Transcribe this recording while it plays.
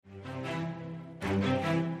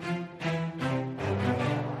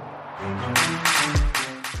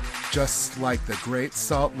Just like the Great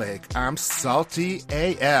Salt Lake, I'm salty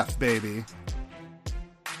AF, baby.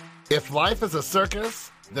 If life is a circus,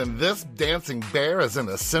 then this dancing bear is in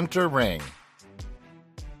the center ring.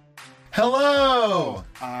 Hello!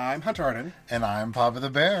 I'm Hunter Arden. And I'm Papa the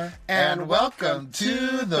Bear. And welcome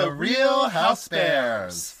to the Real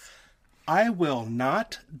Housebears. I will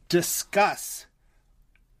not discuss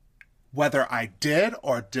whether I did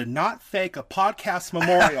or did not fake a podcast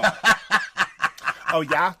memorial. Oh,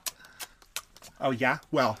 yeah? Oh, yeah?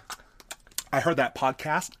 Well, I heard that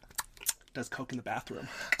podcast does coke in the bathroom.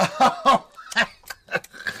 I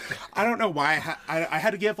don't know why I had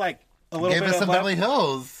to give, like, a little bit of... Give us some Beverly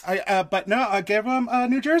Hills. But no, I gave them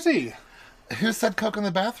New Jersey. Who said coke in the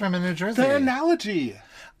bathroom in New Jersey? The analogy.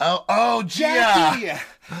 Oh, Jackie! Yeah.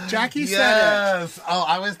 Jackie said it. Oh,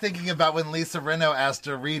 I was thinking about when Lisa Rinna asked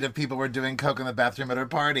to read if people were doing coke in the bathroom at her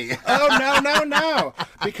party. Oh, no.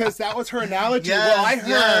 Because that was her analogy. Yes, well, I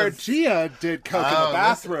heard Gia did coke in the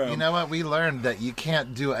bathroom. Listen, you know what? We learned that you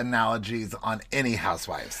can't do analogies on any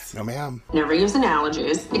housewives. No, ma'am. Never use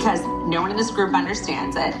analogies because no one in this group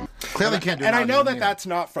understands it. Clearly can't do And I know that either. that's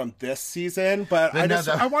not from this season, but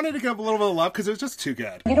I wanted to give a little bit of love because it was just too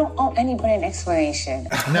good. You don't owe anybody an explanation.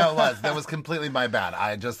 No, it was. That was completely my bad.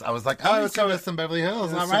 I was like, let's go with some Beverly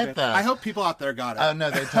Hills. All right, then. I hope people out there got it. Oh,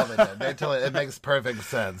 no, they totally did. It makes perfect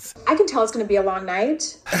sense. I can tell it's going to be a long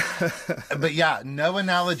night. But yeah, no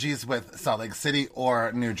analogies with Salt Lake City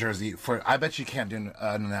or New Jersey. I bet you can't do an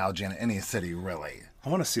analogy in any city, really. I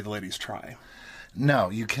want to see the ladies try. No,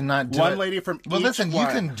 you cannot do one it. lady from Well, each listen, one.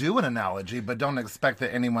 you can do an analogy, but don't expect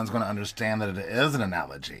that anyone's going to understand that it is an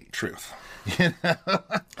analogy. Truth. You know?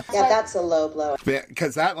 Yeah, that's a low blow.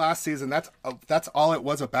 Because that last season, that's all it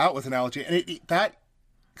was about was analogy. And that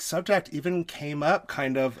subject even came up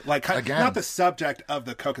again. Not the subject of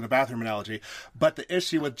the coke in the bathroom analogy, but the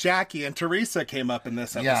issue with Jackie and Teresa came up in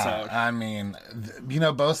this episode. Yeah, I mean,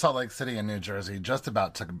 both Salt Lake City and New Jersey just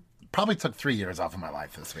about probably took 3 years off of my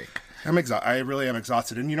life this week. I really am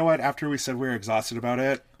exhausted. And you know what? After we said we were exhausted about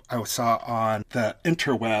it, I saw on the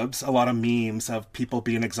interwebs a lot of memes of people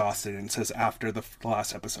being exhausted, and it says after the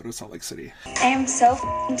last episode of Salt Lake City. I am so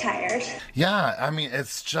tired. Yeah, I mean,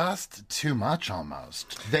 it's just too much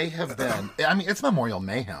almost. They have been, it's Memorial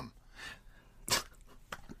Mayhem.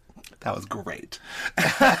 That was great.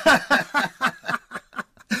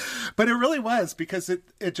 But it really was, because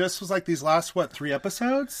it just was like these last, 3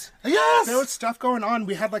 episodes? Yes! There was stuff going on.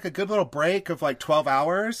 We had like a good little break of like 12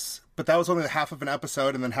 hours, but that was only half of an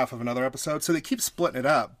episode and then half of another episode. So they keep splitting it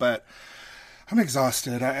up, but I'm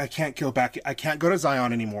exhausted. I can't go back. I can't go to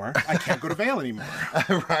Zion anymore. I can't go to Vail anymore.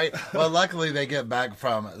 Right. Well, luckily they get back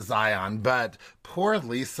from Zion, but poor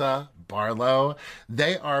Lisa Barlow,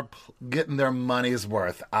 they are getting their money's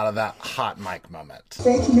worth out of that hot mic moment.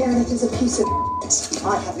 Becky Meredith is a piece of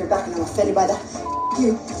I have your back and I'm offended by that.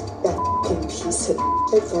 You, that piece of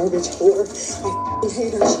garbage whore. I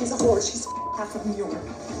hate her. She's a whore. She's half of New York.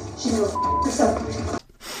 She never herself.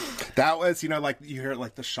 That was, like you hear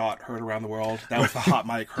like the shot heard around the world. That was the hot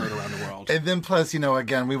mic heard around the world. And then plus,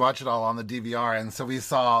 again, we watch it all on the DVR. And so we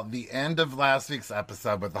saw the end of last week's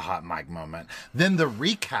episode with the hot mic moment. Then the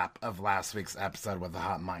recap of last week's episode with the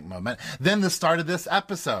hot mic moment. Then the start of this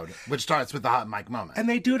episode, which starts with the hot mic moment. And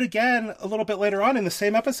they do it again a little bit later on in the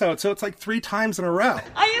same episode. So it's like 3 times in a row.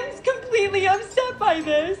 I am completely upset by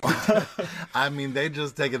this. They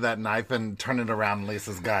just take that knife and turn it around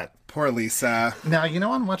Lisa's gut. Poor Lisa. Now,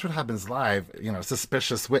 on Watch What Happens Live,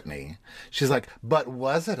 Suspicious Whitney, she's like, but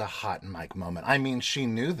was it a hot mic moment? She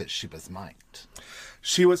knew that she was mic'd.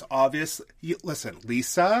 She was obviously... Listen,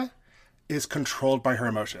 Lisa is controlled by her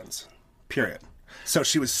emotions. Period. So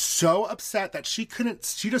she was so upset that she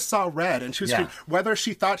just saw red, and she was whether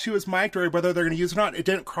she thought she was mic'd or whether they're going to use it or not, it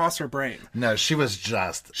didn't cross her brain. No, she was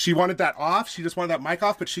just... She wanted that off. She just wanted that mic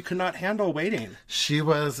off, but she could not handle waiting. She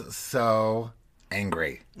was so...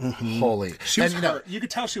 angry. Mm-hmm. Holy. She was hurt. You could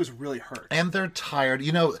tell she was really hurt. And they're tired.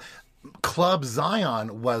 Club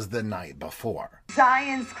Zion was the night before.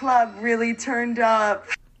 Zion's club really turned up.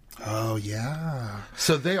 Oh, yeah.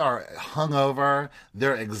 So they are hungover.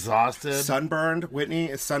 They're exhausted. Sunburned. Whitney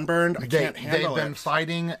is sunburned. I can't handle it. They've been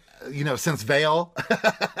fighting, since Vail.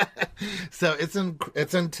 So it's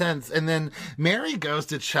intense. And then Mary goes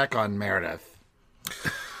to check on Meredith.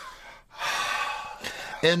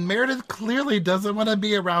 And Meredith clearly doesn't want to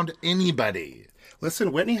be around anybody.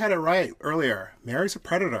 Listen, Whitney had it right earlier. Mary's a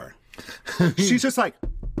predator. She's just like,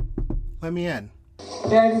 let me in.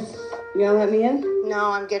 Meredith, you gonna let me in?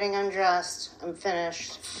 No, I'm getting undressed. I'm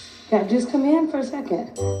finished. Yeah, just come in for a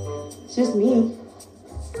second. It's just me.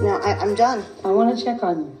 No, I'm done. I want to check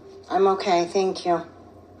on you. I'm okay, thank you.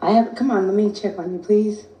 Come on, let me check on you,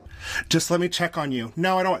 please. Just let me check on you.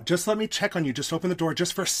 No, I don't want. Just let me check on you. Just open the door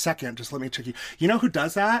just for a second. Just let me check you. You know who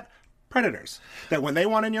does that? Predators. That when they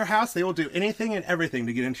want in your house, they will do anything and everything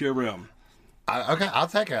to get into your room. Okay, I'll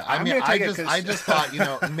take it. I just thought,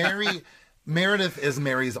 Meredith is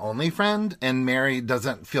Mary's only friend, and Mary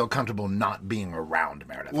doesn't feel comfortable not being around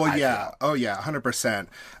Meredith. Well, yeah. Oh, yeah, 100%.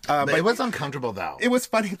 But it was uncomfortable, though. It was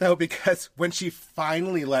funny, though, because when she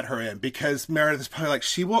finally let her in, because Meredith is probably like,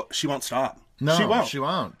 she won't stop. No, she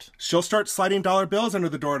won't. She She'll start sliding dollar bills under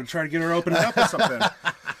the door to try to get her to open it up or something.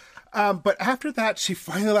 But after that, she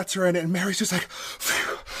finally lets her in, and Mary's just like,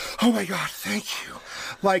 phew, oh my God, thank you.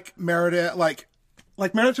 Like Meredith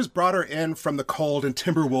just brought her in from the cold and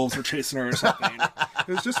Timberwolves were chasing her or something. It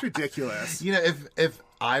was just ridiculous. If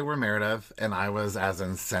I were Meredith and I was as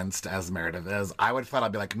incensed as Meredith is, I would flat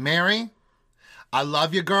out be like, Mary, I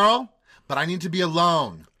love you, girl, but I need to be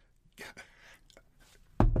alone.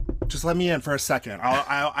 Just let me in for a second.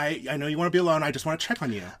 I know you want to be alone. I just want to check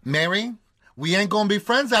on you. Mary, we ain't going to be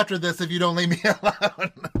friends after this if you don't leave me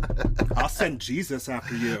alone. I'll send Jesus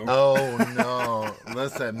after you. Oh, no.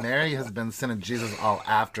 Listen, Mary has been sending Jesus all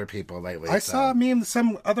after people lately. I saw a meme,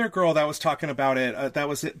 some other girl that was talking about it. That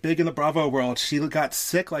was big in the Bravo world. She got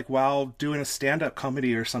sick while doing a stand-up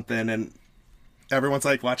comedy or something. And everyone's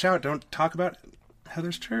like, watch out. Don't talk about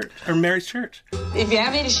Heather's church or Mary's church. If you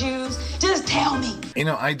have issues, just tell me.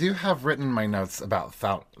 I do have written my notes about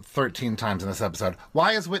 13 times in this episode.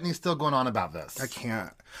 Why is Whitney still going on about this? I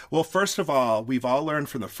can't. Well, first of all, we've all learned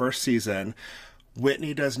from the first season,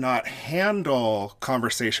 Whitney does not handle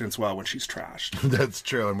conversations well when she's trashed. That's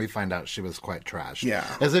true, and we find out she was quite trashed. Yeah.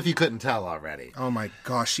 As if you couldn't tell already. Oh my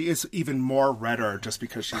gosh, she is even more redder just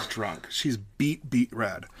because she's drunk. She's beat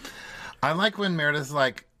red. I like when Meredith's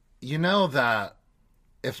like, that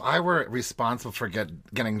if I were responsible for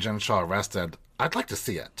getting Jen Shaw arrested, I'd like to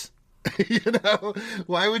see it.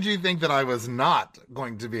 Why would you think that I was not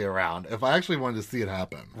going to be around if I actually wanted to see it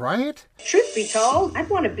happen? Right? Truth be told, I'd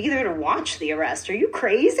want to be there to watch the arrest. Are you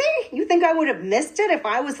crazy? You think I would have missed it if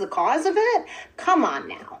I was the cause of it? Come on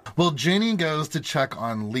now. Well, Jenny goes to check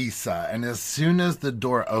on Lisa, and as soon as the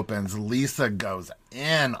door opens, Lisa goes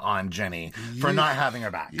in on Jenny for not having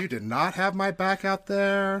her back. You did not have my back out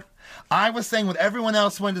there. I was saying what everyone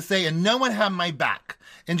else wanted to say, and no one had my back.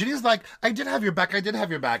 And Jenny's like, I did have your back.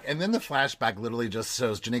 And then the flashback literally just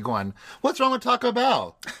shows Jenny going, what's wrong with Taco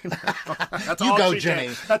Bell? That's you all go, she Jenny.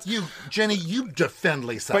 did. Jenny, you defend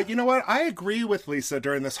Lisa. But you know what? I agree with Lisa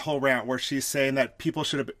during this whole rant where she's saying that people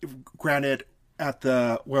should have, granted, at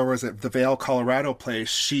the Vail, Colorado place,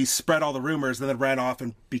 she spread all the rumors and then ran off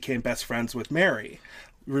and became best friends with Mary.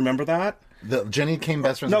 Remember that? Jenny became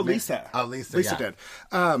best friends with Lisa. Oh, Lisa. Lisa did.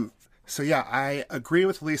 So yeah, I agree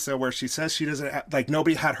with Lisa where she says she doesn't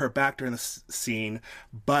nobody had her back during the scene,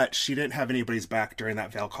 but she didn't have anybody's back during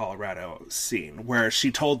that Vail, Colorado scene where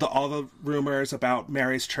she told all the rumors about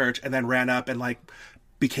Mary's church and then ran up and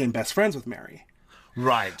became best friends with Mary.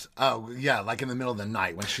 Right. Oh, yeah, like in the middle of the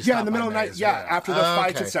night when she stopped. Yeah, in the middle of the night. Yeah, after the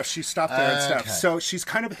fights and stuff, she stopped there and stuff. So she's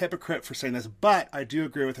kind of a hypocrite for saying this, but I do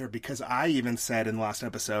agree with her because I even said in the last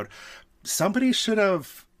episode, somebody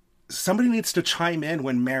needs to chime in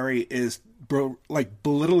when Mary is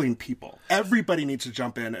belittling people. Everybody needs to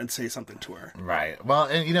jump in and say something to her. Right. Well,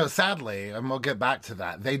 and sadly, and we'll get back to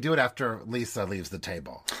that, they do it after Lisa leaves the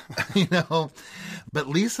table. But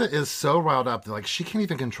Lisa is so riled up that she can't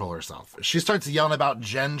even control herself. She starts yelling about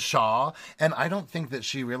Jen Shaw, and I don't think that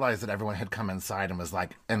she realized that everyone had come inside and was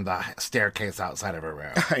in the staircase outside of her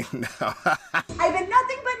room. I know. I've been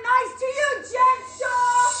nothing but nice to you, Jen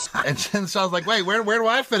Shaw! And Jen Shaw's like, wait, where do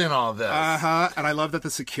I fit in all this? Uh-huh. And I love that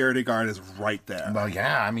the security guard is right there. Well,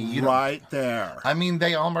 yeah, I mean, right there. I mean,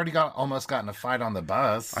 they already almost got in a fight on the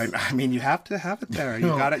bus. I mean, you have to have it there. You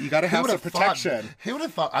gotta have some protection. Who would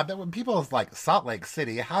have thought? I bet when people Salt Lake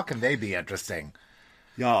City, how can they be interesting?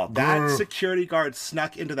 Y'all, that security guard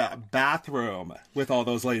snuck into that bathroom with all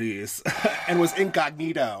those ladies and was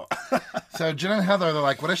incognito. So Jen and Heather, they're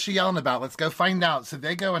like, what is she yelling about? Let's go find out. So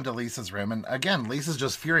they go into Lisa's room. And again, Lisa's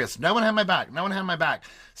just furious. No one had my back. No one had my back.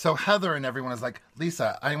 So Heather and everyone is like,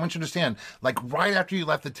 Lisa, I want you to understand, right after you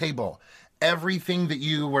left the table, everything that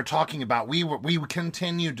you were talking about, we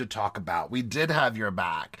continued to talk about. We did have your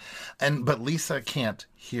back. But Lisa can't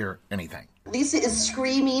hear anything. Lisa is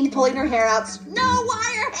screaming, pulling her hair out. No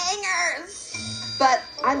wire hangers! But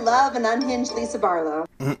I love an unhinged Lisa Barlow.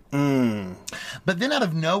 But then out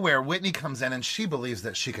of nowhere, Whitney comes in and she believes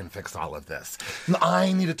that she can fix all of this.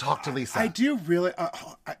 I need to talk to Lisa. I do really...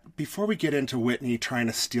 before we get into Whitney trying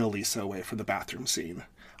to steal Lisa away from the bathroom scene,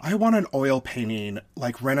 I want an oil painting,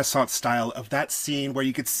 like Renaissance style, of that scene where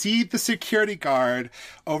you could see the security guard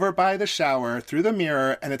over by the shower through the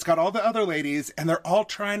mirror, and it's got all the other ladies, and they're all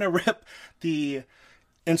trying to rip the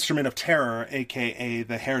instrument of terror, a.k.a.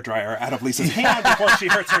 the hairdryer, out of Lisa's hand before she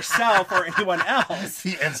hurts herself or anyone else.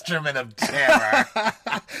 The instrument of terror.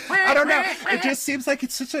 I don't know. It just seems like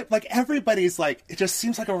it's such a, like, everybody's like, it just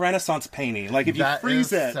seems like a Renaissance painting. Like, if you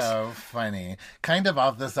freeze it. That is so funny. Kind of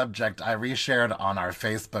off the subject, I reshared on our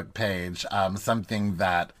Facebook page something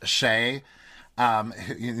that Shay,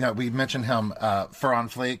 we mentioned him for On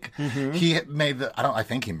Fleek. Mm-hmm. He made I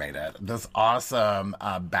think he made it. This awesome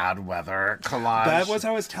bad weather collage. That was I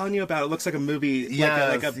was telling you about. It looks like a movie,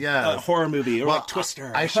 like a horror movie, or like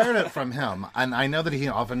Twister. I shared it from him, and I know that he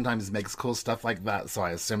oftentimes makes cool stuff like that, so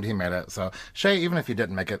I assumed he made it. So Shay, even if you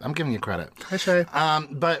didn't make it, I'm giving you credit. Hi, Shay.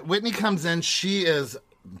 But Whitney comes in. She is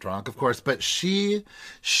drunk, of course, but she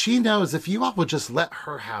knows if you all would just let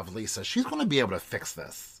her have Lisa, she's going to be able to fix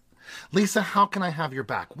this. Lisa, how can I have your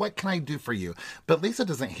back? What can I do for you? But Lisa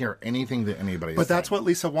doesn't hear anything that anybody's saying. But that's what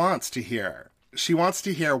Lisa wants to hear. She wants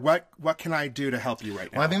to hear, what can I do to help you right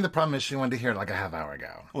now? Well, I think the problem is she wanted to hear it like a half hour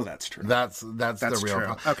ago. Well, that's true. That's the real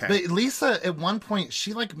problem. Okay. But Lisa, at one point,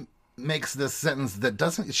 she makes this sentence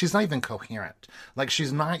that she's not even coherent. Like,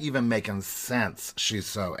 she's not even making sense. She's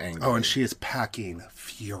so angry. Oh, and she is packing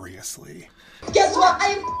furiously. Guess what?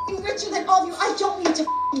 I am richer than all of you. I don't need to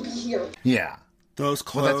be here. Yeah. Those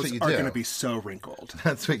clothes are going to be so wrinkled.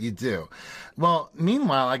 That's what you do. Well,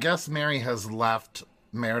 meanwhile, I guess Mary has left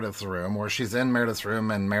Meredith's room, or she's in Meredith's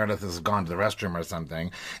room and Meredith has gone to the restroom or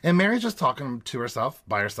something. And Mary's just talking to herself,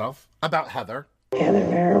 by herself, about Heather. Heather,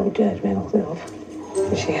 very judgmental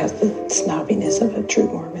self. She has the snobbiness of a true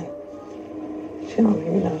Mormon. She don't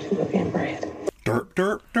even know she's looking bread. Derp,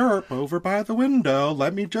 derp, derp, over by the window.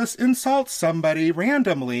 Let me just insult somebody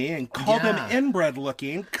randomly and call them inbred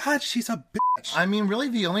looking. God, she's a bitch. I mean, really,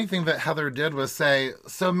 the only thing that Heather did was say,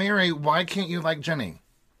 so Mary, why can't you like Jenny?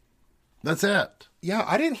 That's it. Yeah,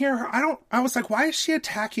 I didn't hear her. I was like, why is she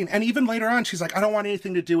attacking? And even later on, she's like, I don't want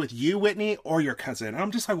anything to do with you, Whitney, or your cousin. And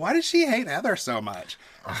I'm just like, why does she hate Heather so much?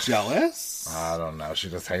 Jealous? I don't know. She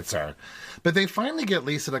just hates her. But they finally get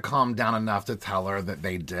Lisa to calm down enough to tell her that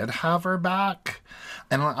they did have her back.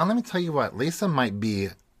 And let me tell you what, Lisa might be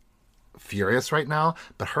furious right now,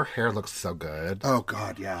 but her hair looks so good. Oh,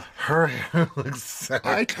 God, yeah. Her hair looks so good.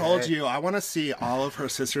 I told you, I want to see all of her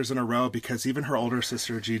sisters in a row, because even her older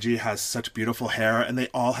sister, Gigi, has such beautiful hair, and they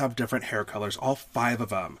all have different hair colors, all 5 of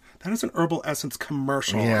them. That is an Herbal Essence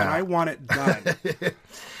commercial, and I want it done.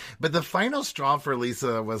 But the final straw for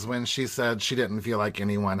Lisa was when she said she didn't feel like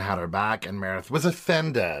anyone had her back, and Meredith was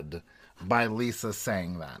offended by Lisa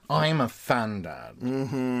saying that. I'm offended.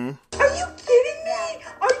 Mm-hmm. Are you kidding me?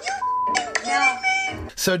 Are you kidding me?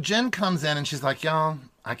 So Jen comes in and she's like, y'all,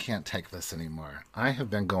 I can't take this anymore. I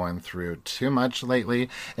have been going through too much lately.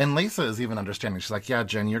 And Lisa is even understanding. She's like, yeah,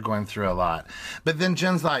 Jen, you're going through a lot. But then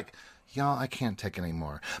Jen's like, y'all, I can't take it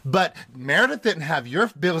anymore. But Meredith didn't have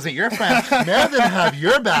your bills at your friend. Meredith didn't have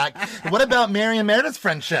your back. What about Mary and Meredith's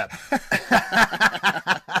friendship?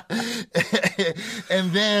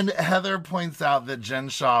 And then Heather points out that Jen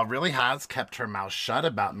Shaw really has kept her mouth shut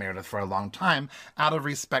about Meredith for a long time out of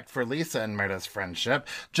respect for Lisa and Meredith's friendship,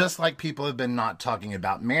 just like people have been not talking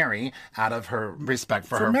about Mary out of her respect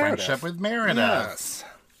for her Meredith. friendship with Meredith. Yes.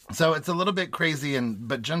 So it's a little bit crazy,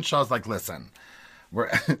 but Jen Shaw's like, listen,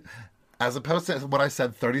 we're... As opposed to what I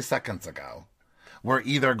said 30 seconds ago, we're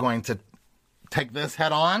either going to take this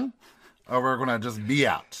head on or we're going to just be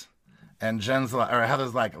out. And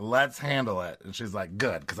Heather's like, let's handle it. And she's like,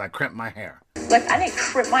 good, because I crimped my hair. Look, I didn't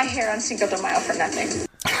crimp my hair on Cinco de Mayo for nothing.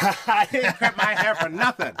 I didn't crimp my hair for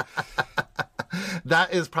nothing.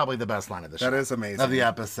 That is probably the best line of the show. That is amazing. Of the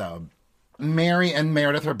episode. Mary and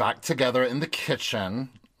Meredith are back together in the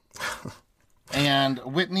kitchen. And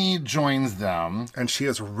Whitney joins them. And she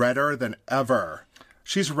is redder than ever.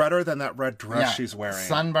 She's redder than that red dress she's wearing.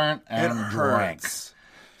 Sunburnt and it drink. hurts.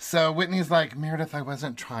 So Whitney's like, Meredith, I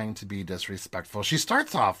wasn't trying to be disrespectful. She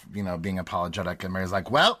starts off, being apologetic. And Mary's like,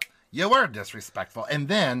 well, you were disrespectful. And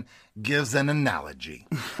then gives an analogy.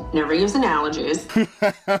 Never use analogies.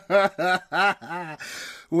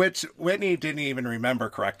 Which Whitney didn't even remember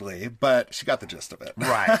correctly, but she got the gist of it.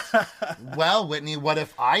 Right. Well, Whitney, what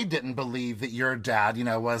if I didn't believe that your dad,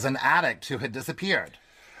 was an addict who had disappeared?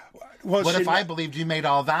 Well, what if I believed you made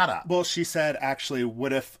all that up? Well, she said, actually,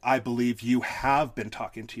 what if I believe you have been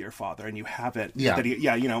talking to your father and you haven't? Yeah.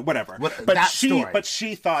 Whatever. But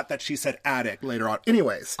she thought that she said addict later on.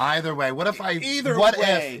 Anyways. Either way, what if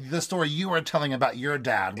the story you were telling about your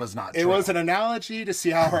dad was not true? It was an analogy to see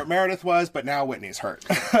how hurt Meredith was, but now Whitney's hurt.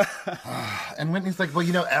 And Whitney's like,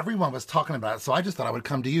 well, everyone was talking about it, so I just thought I would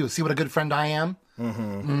come to you. See what a good friend I am?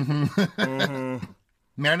 Mm-hmm. Mm-hmm.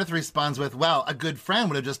 Meredith responds with, well, a good friend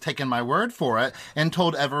would have just taken my word for it and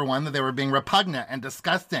told everyone that they were being repugnant and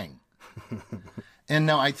disgusting. And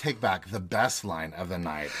no, I take back the best line of the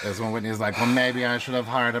night is when Whitney's like, well, maybe I should have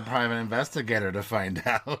hired a private investigator to find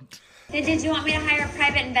out. Did you want me to hire a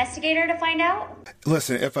private investigator to find out?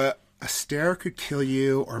 Listen, if a stare could kill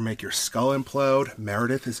you or make your skull implode,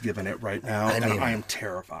 Meredith is giving it right now, and I am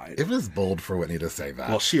terrified. It was bold for Whitney to say that.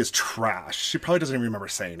 Well, she is trash. She probably doesn't even remember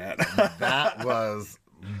saying it. That was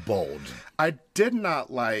bold. I did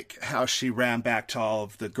not like how she ran back to all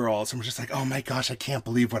of the girls and was just like, oh my gosh, I can't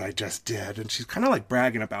believe what I just did. And she's kind of like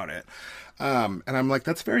bragging about it. And I'm like,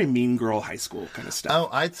 that's very mean girl high school kind of stuff. Oh,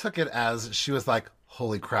 I took it as she was like,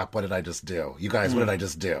 holy crap, what did I just do? You guys, what did I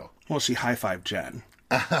just do? Well, she high-fived Jen.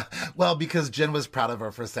 Well, because Jen was proud of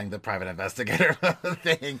her for saying the private investigator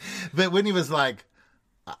thing. But Whitney was like,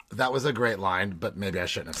 that was a great line, but maybe I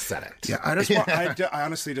shouldn't have said it. Yeah, I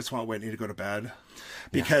honestly just want Whitney to go to bed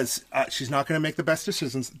because she's not going to make the best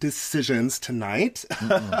decisions tonight.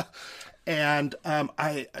 And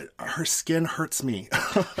her skin hurts me.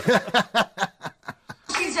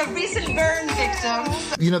 She's a recent burn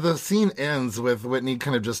victim. The scene ends with Whitney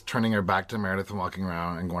kind of just turning her back to Meredith and walking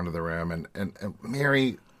around and going to the room. And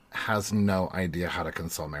Mary has no idea how to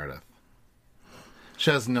console Meredith. She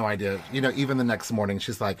has no idea. Even the next morning,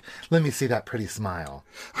 she's like, let me see that pretty smile.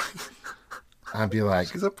 I'd be like,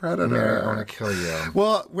 she's a predator. Mary, I want to kill you.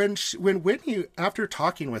 Well, when Whitney, after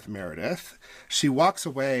talking with Meredith, she walks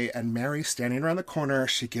away and Mary's standing around the corner.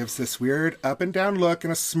 She gives this weird up and down look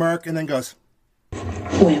and a smirk and then goes,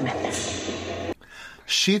 women.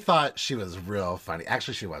 She thought she was real funny.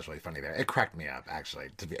 Actually, she was really funny there. It cracked me up, actually.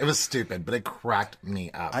 It was stupid, but it cracked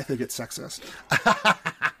me up. I think it's sexist.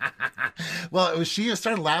 Well, she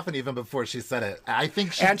started laughing even before she said it. I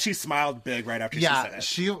think she smiled big right after she said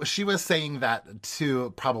it. She was saying that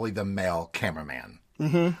to probably the male cameraman.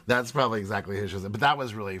 Mm-hmm. That's probably exactly who she was. But that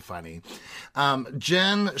was really funny.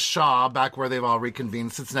 Jen Shaw, back where they've all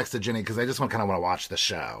reconvened, sits next to Jenny because they just kind of want to watch the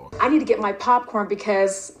show. I need to get my popcorn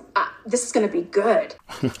because this is going to be good.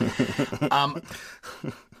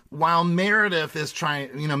 While Meredith is trying,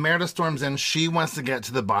 Meredith storms in. She wants to get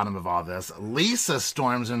to the bottom of all this. Lisa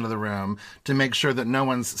storms into the room to make sure that no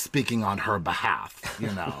one's speaking on her behalf,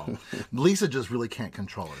 Lisa just really can't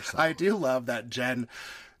control herself. I do love that Jen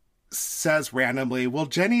says randomly, well,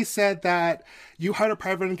 Jenny said that you hired a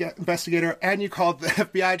private investigator and you called the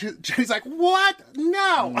FBI. Jenny's like, what?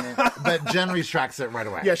 No. But Jen retracts it right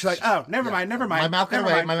away. Yeah, she's like, oh, never mind. My mouth got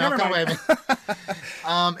away.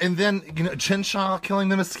 And then, Jen Shaw killing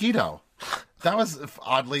the mosquito. That was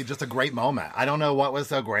oddly just a great moment. I don't know what was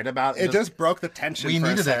so great about it. It just broke the tension for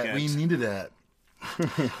a second. We needed it.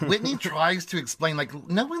 Whitney tries to explain,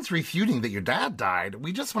 no one's refuting that your dad died.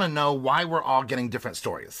 We just want to know why we're all getting different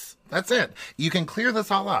stories. That's it. You can clear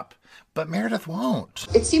this all up. But Meredith won't.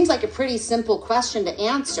 It seems like a pretty simple question to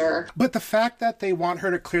answer. But the fact that they want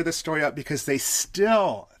her to clear the story up because they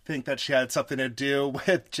still think that she had something to do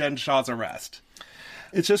with Jen Shaw's arrest.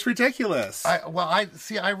 It's just ridiculous. I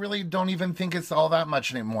really don't even think it's all that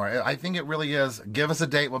much anymore. I think it really is, give us a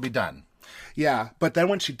date, we'll be done. Yeah, but then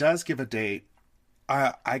when she does give a date,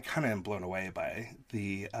 I kind of am blown away by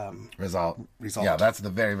the result. Yeah, that's the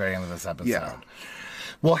very, very end of this episode. Yeah.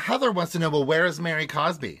 Well, Heather wants to know, where is Mary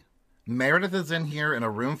Cosby? Meredith is in here in a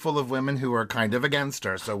room full of women who are kind of against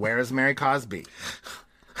her, so where is Mary Cosby?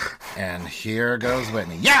 And here goes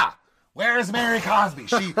Whitney. Yeah! Where is Mary Cosby?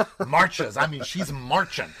 She marches. She's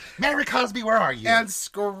marching. Mary Cosby, where are you? And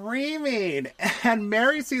screaming. And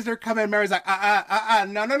Mary sees her come in. Mary's like,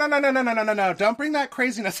 no. Don't bring that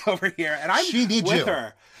craziness over here. And I'm with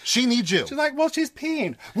her. She needs you. She's like, well, she's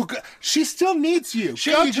peeing. Well, she still needs you.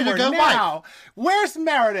 She needs you to go now. Where's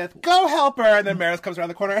Meredith? Go help her. And then Meredith comes around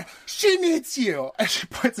the corner. She needs you. And she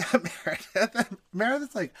points at Meredith. And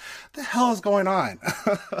Meredith's like, what the hell is going on?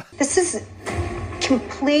 This is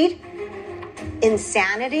complete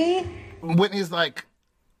insanity. Whitney's like,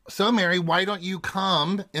 so Mary, why don't you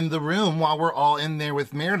come in the room while we're all in there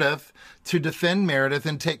with Meredith to defend Meredith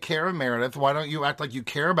and take care of Meredith? Why don't you act like you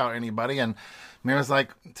care about anybody? And Meredith's like,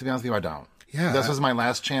 to be honest with you, I don't. Yeah. This was my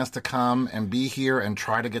last chance to come and be here and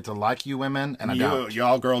try to get to like you women, and I don't.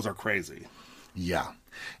 Y'all girls are crazy. Yeah.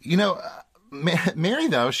 Mary,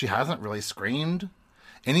 though, she hasn't really screamed.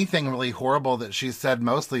 Anything really horrible that she said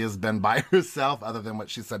mostly has been by herself, other than what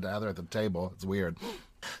she said to Heather at the table. It's weird.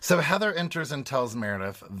 So Heather enters and tells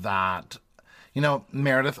Meredith that,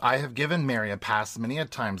 Meredith, I have given Mary a pass many a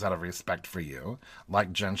times out of respect for you,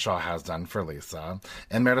 like Jen Shaw has done for Lisa.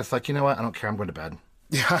 And Meredith's like, you know what? I don't care. I'm going to bed.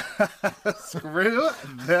 Yeah, screw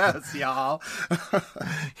this, y'all.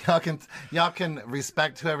 y'all can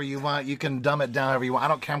respect whoever you want. You can dumb it down however you want. I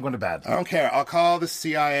don't care. I'm going to bed. I don't care. I'll call the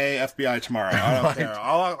CIA, FBI tomorrow. I don't care.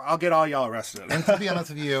 I'll get all y'all arrested. And to be honest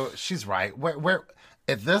with you, she's right. Where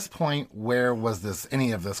at this point, where was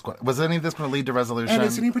any of this going to lead to resolution? And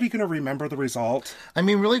is anybody going to remember the result? I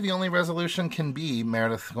mean, really, the only resolution can be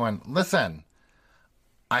Meredith going, listen,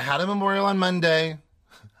 I had a memorial on Monday.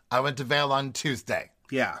 I went to Vail on Tuesday.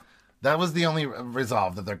 Yeah. That was the only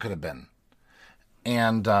resolve that there could have been.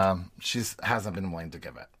 And she hasn't been willing to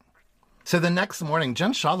give it. So the next morning,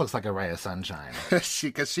 Jen Shaw looks like a ray of sunshine.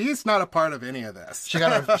 Because she's not a part of any of this. She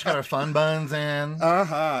got her fun buns in.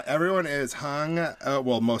 Uh-huh. Everyone is hung,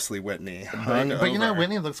 mostly Whitney. But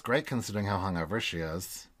Whitney looks great considering how hungover she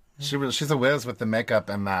is. She's a whiz with the makeup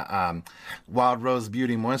and that Wild Rose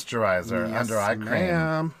Beauty moisturizer under eye cream.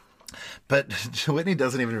 Ma'am. But Whitney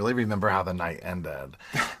doesn't even really remember how the night ended.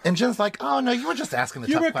 And Jen's like, oh, no, you were just asking the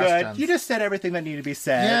tough questions. Good. You just said everything that needed to be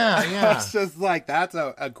said. Yeah. It's just like, that's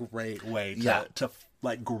a great way to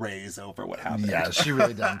graze over what happened. Yeah, she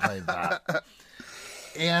really downplayed that.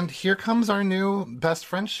 And here comes our new best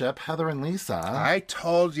friendship, Heather and Lisa. I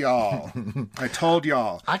told y'all.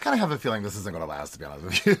 I kind of have a feeling this isn't going to last, to be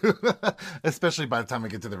honest with you. Especially by the time we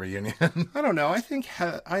get to the reunion. I don't know. I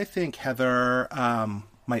think Heather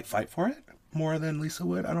might fight for it more than Lisa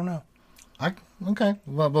would. I don't know. Okay.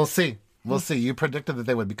 Well, we'll see. We'll see. You predicted that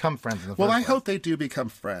they would become friends in the first place. I hope they do become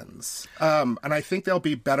friends. And I think they'll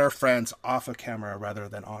be better friends off of camera rather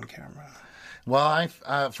than on camera. Well,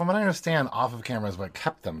 from what I understand, off of camera is what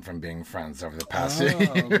kept them from being friends over the past few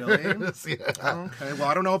years. Really? Yeah. Okay. Well,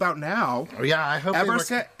 I don't know about now. Yeah, I hope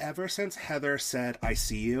ever since Heather said, I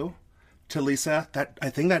see you, to Lisa, I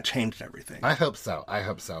think that changed everything. I hope so.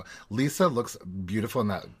 Lisa looks beautiful in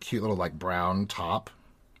that cute little brown top.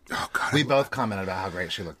 Oh God! We both commented about how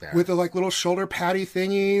great she looked there with the little shoulder patty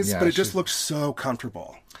thingies, but it just looks so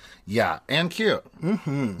comfortable. Yeah, and cute.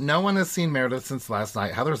 Mm-hmm. No one has seen Meredith since last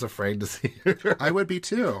night. Heather's afraid to see her. I would be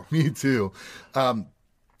too. Me too.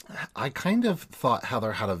 I kind of thought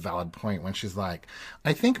Heather had a valid point when she's like,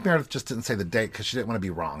 I think Meredith just didn't say the date because she didn't want to be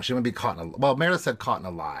wrong. She didn't want to be caught in Meredith said caught in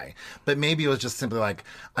a lie. But maybe it was just simply like,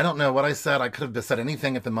 I don't know what I said. I could have said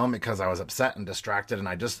anything at the moment because I was upset and distracted.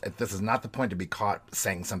 And this is not the point to be caught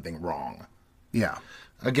saying something wrong. Yeah.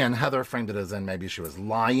 Again, Heather framed it as in maybe she was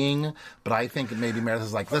lying, but I think maybe Meredith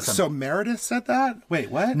was like, listen. So Meredith said that?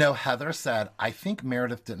 Wait, what? No, Heather said, I think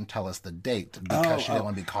Meredith didn't tell us the date because she didn't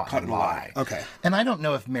want to be caught in a lie. Okay. And I don't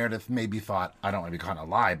know if Meredith maybe thought, I don't want to be caught in a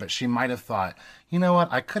lie, but she might have thought, you know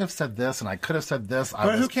what, I could have said this and I could have said this.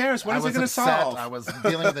 But who cares? What is it going to solve? I was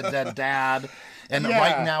dealing with a dead dad. And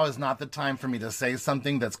right now is not the time for me to say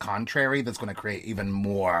something that's contrary, that's going to create even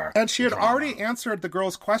more And she had drama. already answered the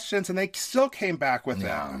girls' questions, and they still came back with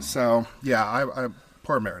them. So, yeah, I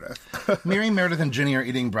poor Meredith. Mary, Meredith, and Ginny are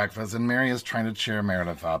eating breakfast, and Mary is trying to cheer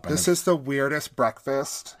Meredith up. This is the weirdest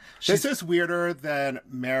breakfast. This is weirder than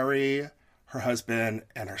Mary, her husband,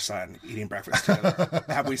 and her son eating breakfast together.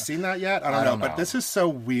 Have we seen that yet? I don't know, but this is so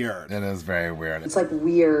weird. It is very weird. It's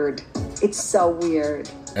weird. It's so weird.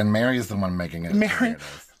 And Mary's the one making it. Mary,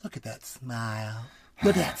 look at that smile.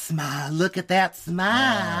 Look at that smile. Look at that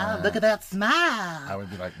smile. Look at that smile. I would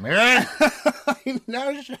be like, Mary! I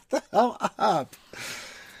know, shut the hell up.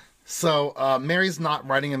 So, Mary's not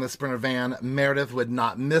riding in the Sprinter van. Meredith would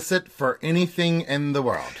not miss it for anything in the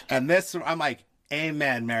world. And this, I'm like,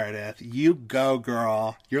 amen, Meredith. You go,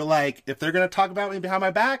 girl. You're like, if they're going to talk about me behind my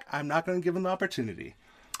back, I'm not going to give them the opportunity.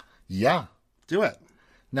 Yeah. Do it.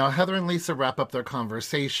 Now, Heather and Lisa wrap up their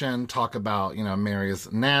conversation, talk about, Mary's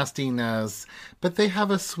nastiness, but they have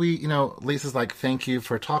a sweet, Lisa's like, thank you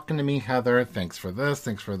for talking to me, Heather. Thanks for this,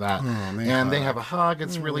 thanks for that. And they have a hug.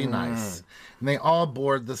 It's really nice. And they all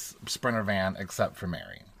board this Sprinter van except for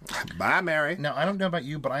Mary. Bye, Mary. Now, I don't know about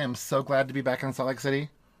you, but I am so glad to be back in Salt Lake City.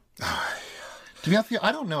 To be honest with you,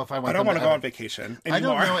 I don't know if I want to go on vacation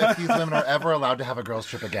anymore. I don't know if these women are ever allowed to have a girls'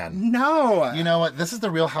 trip again. No. You know what? This is the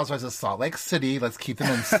Real Housewives of Salt Lake City. Let's keep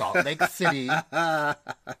them in Salt Lake City.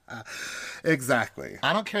 Exactly.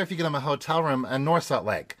 I don't care if you get them a hotel room in North Salt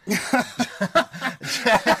Lake. They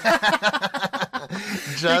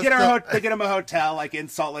get them a hotel in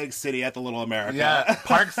Salt Lake City at the Little America. Yeah,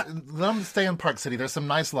 Parks. Let them stay in Park City. There's some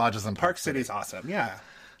nice lodges in Park City's awesome. Yeah.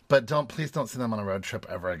 But please don't send them on a road trip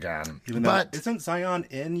ever again. Isn't Zion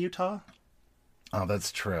in Utah? Oh,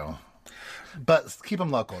 that's true. But keep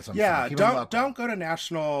them local. Don't go to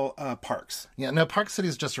national parks. Yeah, no, Park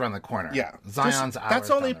City's just around the corner. Yeah. Zion's hours. That's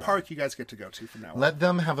the only park you guys get to go to from now on. Let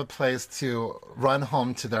them have a place to run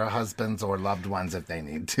home to their husbands or loved ones if they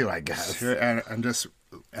need to, I guess. Sure, and just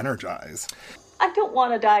energize. I don't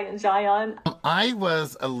want to die in Zion. I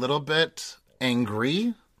was a little bit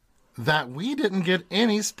angry that we didn't get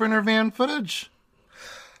any Sprinter van footage.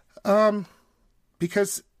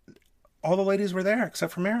 Because all the ladies were there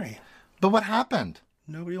except for Mary. But what happened?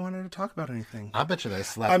 Nobody wanted to talk about anything. I bet you they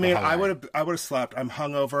slept. I mean, I would have slept. I'm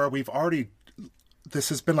hungover. This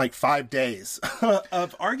has been like 5 days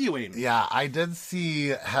of arguing. Yeah, I did see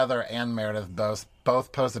Heather and Meredith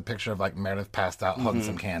both post a picture of like Meredith passed out holding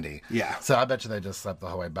some candy. Yeah. So I bet you they just slept the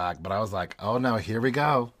whole way back. But I was like, oh no, here we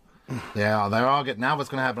go. Yeah, they're all good. Now what's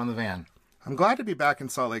going to happen on the van? I'm glad to be back in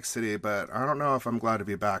Salt Lake City, but I don't know if I'm glad to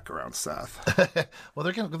be back around Seth. Well,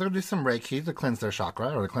 they're going to do some Reiki to cleanse their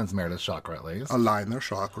chakra, or to cleanse Meredith's chakra at least. Align their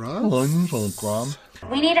chakras.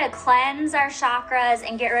 We need to cleanse our chakras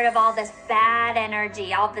and get rid of all this bad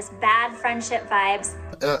energy, all this bad friendship vibes.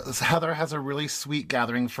 Heather has a really sweet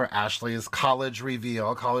gathering for Ashley's college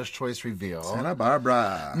choice reveal. Santa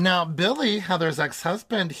Barbara. Now, Billy, Heather's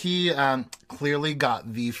ex-husband, he clearly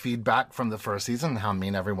got the feedback from the first season, how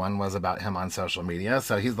mean everyone was about him on social media.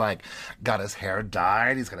 So he's like, got his hair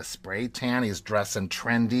dyed, he's got a spray tan, he's dressing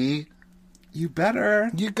trendy. You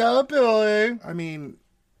better. You go, Billy. I mean,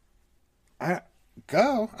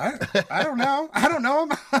 Go. I don't know. I don't know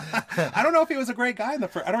him. I don't know if he was a great guy in the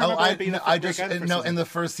first. I don't remember him being a great guy in the first in the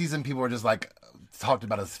first season, people were just like talked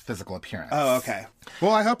about his physical appearance. Oh, okay.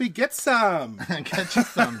 Well, I hope he gets some. Get you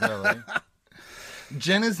some, Billy.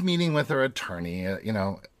 Jen is meeting with her attorney.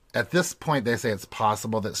 At this point, they say it's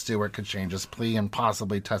possible that Stewart could change his plea and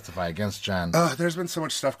possibly testify against Jen. There's been so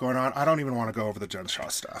much stuff going on. I don't even want to go over the Jen Shaw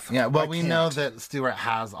stuff. Yeah, well, we know that Stewart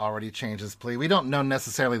has already changed his plea. We don't know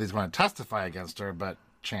necessarily that he's going to testify against her, but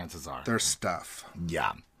chances are. There's stuff.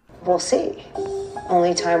 Yeah. We'll see.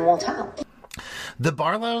 Only time will tell. The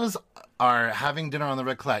Barlows are having dinner on the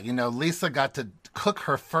raclette. Lisa got to cook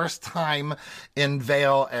her first time in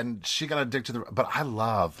Vail, and she got addicted to the... But I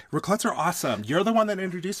love... Raclettes are awesome. You're the one that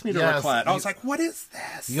introduced me to raclette. I was like, what is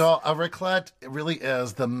this? A raclette really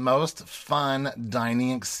is the most fun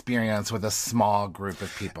dining experience with a small group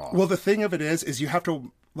of people. Well, the thing of it is you have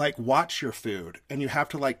to... watch your food, and you have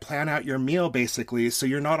to plan out your meal basically, so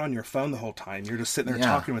you're not on your phone the whole time. You're just sitting there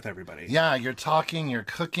talking with everybody. Yeah, you're talking, you're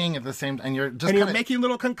cooking at the same time, and you're just you're making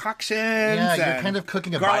little concoctions. Yeah, you're kind of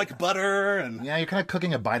cooking garlic butter, and you're kind of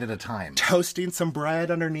cooking a bite at a time, toasting some bread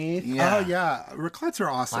underneath. Yeah. Oh yeah, raclettes are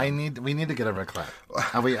awesome. We need to get a raclette.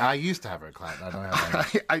 I used to have a raclette. I don't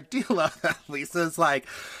have one. I do love that Lisa's like,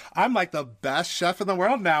 I'm like the best chef in the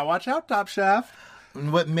world now. Watch out, Top Chef.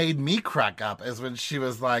 What made me crack up is when she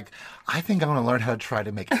was like, I think I want to learn how to try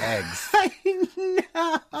to make eggs. I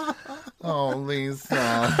know. Oh,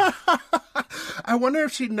 Lisa. I wonder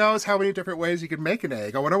if she knows how many different ways you can make an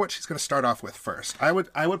egg. I wonder what she's going to start off with first. I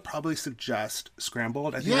would probably suggest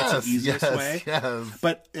scrambled. I think that's the easiest way. Yes.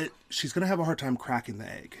 But she's going to have a hard time cracking the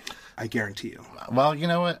egg. I guarantee you. Well, you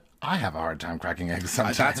know what? I have a hard time cracking eggs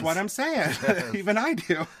sometimes. That's what I'm saying. Even I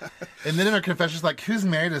do. And then in her confession, she's like, who's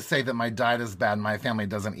married to say that my diet is bad and my family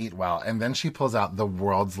doesn't eat well? And then she pulls out the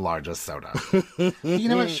world's largest soda. You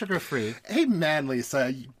know it's sugar-free. Hey, man,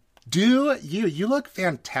 Lisa. You look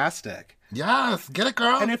fantastic. Yes, get it,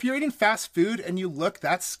 girl. And if you're eating fast food and you look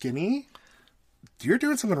that skinny, you're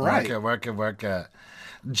doing something right. Work it.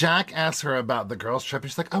 Jack asked her about the girls' trip.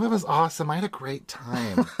 She's like, oh, it was awesome. I had a great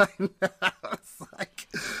time. I know. It's like...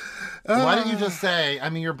 Why didn't you just say,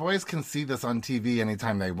 your boys can see this on TV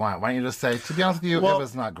anytime they want. Why don't you just say, to be honest with you, it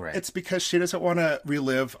was not great. It's because she doesn't want to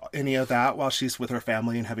relive any of that while she's with her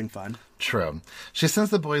family and having fun. True. She sends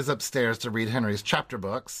the boys upstairs to read Henry's chapter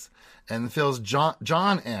books and fills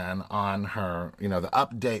John in on her, the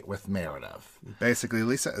update with Meredith. Basically,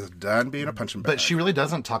 Lisa is done being a punching bag. But she really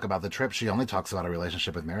doesn't talk about the trip. She only talks about a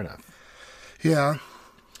relationship with Meredith. Yeah.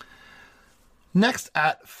 Next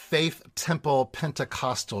at Faith Temple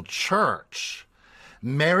Pentecostal Church,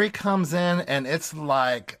 Mary comes in and it's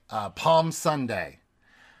like Palm Sunday,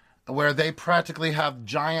 where they practically have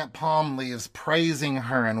giant palm leaves praising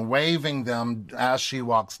her and waving them as she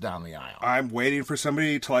walks down the aisle. I'm waiting for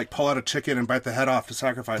somebody to pull out a chicken and bite the head off to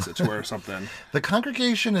sacrifice it to her or something. The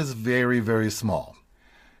congregation is very, very small.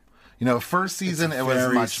 First season it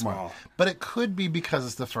was much small. More. But it could be because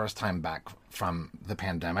it's the first time back from the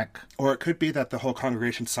pandemic. Or it could be that the whole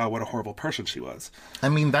congregation saw what a horrible person she was.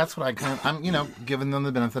 That's what I'm giving them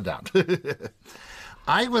the benefit of the doubt.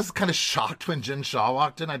 I was kind of shocked when Jen Shaw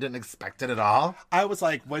walked in. I didn't expect it at all. I was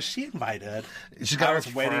like, was she invited? She got I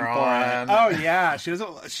was waiting for it. Oh, yeah.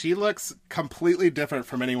 She looks completely different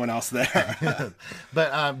from anyone else there.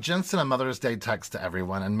 But Jen sent a Mother's Day text to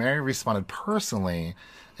everyone, and Mary responded personally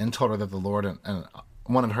and told her that the Lord and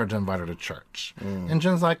wanted her to invite her to church. And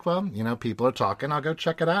Jen's like, well, people are talking. I'll go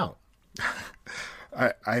check it out.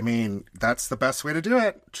 I mean, that's the best way to do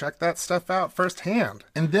it. Check that stuff out firsthand.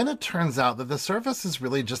 And then it turns out that the service is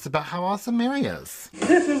really just about how awesome Mary is.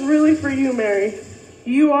 This is really for you, Mary.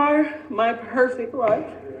 You are my perfect life.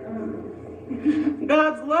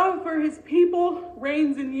 God's love for his people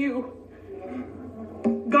reigns in you.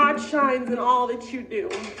 God shines in all that you do.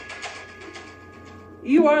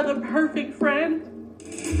 You are the perfect friend.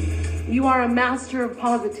 You are a master of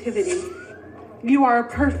positivity. You are a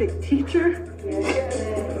perfect teacher.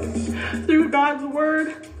 Through God's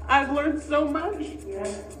word, I've learned so much.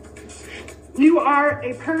 You are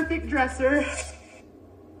a perfect dresser.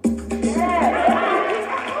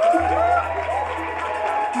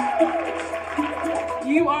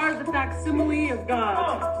 You are the facsimile of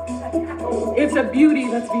God. It's a beauty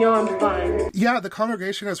that's beyond divine. Yeah, the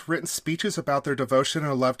congregation has written speeches about their devotion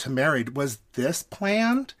and love to Mary. Was this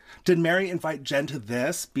planned? Did Mary invite Jen to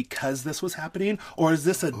this because this was happening? Or is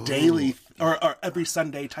this a daily or every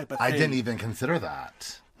Sunday type of thing? I didn't even consider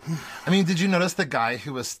that. I mean, did you notice the guy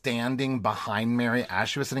who was standing behind Mary as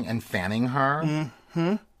she was sitting and fanning her?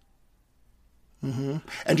 Mm-hmm. Mm-hmm.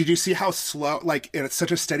 And did you see how slow, like at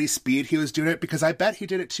such a steady speed he was doing it? Because I bet he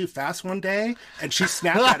did it too fast one day and she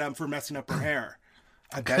snapped at him for messing up her hair.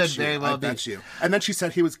 I bet you. And then she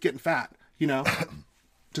said he was getting fat,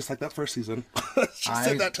 just like that first season. She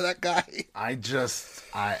said that to that guy. I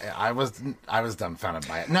was dumbfounded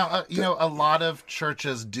by it. Now, a lot of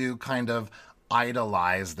churches do kind of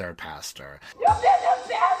idolize their pastor. You've been the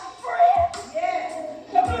best friend. Yes.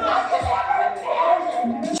 I could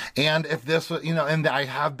ever imagine. And if this was, and I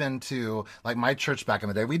have been to, like, my church back in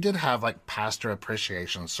the day, we did have, like, pastor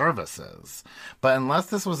appreciation services. But unless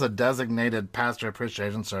this was a designated pastor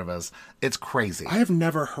appreciation service, it's crazy. I have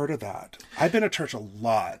never heard of that. I've been to church a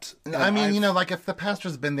lot. I mean, like, if the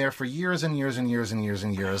pastor's been there for years and years and years and years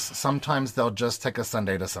and years, sometimes they'll just take a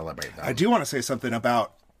Sunday to celebrate them. I do want to say something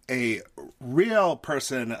about a real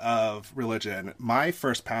person of religion. My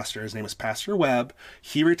first pastor, his name was Pastor Webb.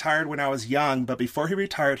 He retired when I was young, but before he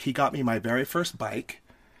retired, he got me my very first bike.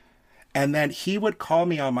 And then he would call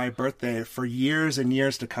me on my birthday for years and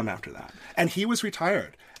years to come after that. And he was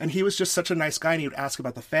retired. And he was just such a nice guy. And he would ask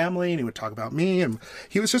about the family and he would talk about me. And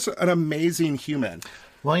he was just an amazing human.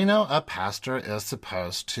 Well, a pastor is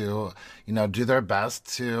supposed to, do their best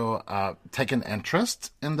to take an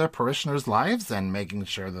interest in their parishioners' lives and making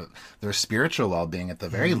sure that their spiritual well-being, at the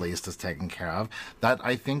very least, is taken care of. That,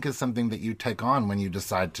 I think, is something that you take on when you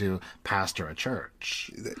decide to pastor a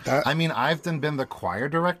church. I've been the choir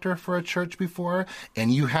director for a church before,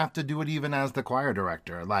 and you have to do it even as the choir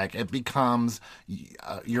director. Like, it becomes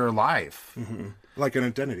your life. Mm-hmm. Like an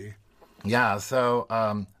identity. Yeah,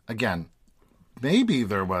 so, again, maybe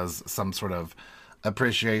there was some sort of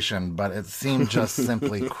appreciation, but it seemed just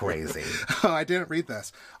simply crazy. Oh, I didn't read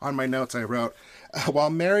this. On my notes, I wrote, while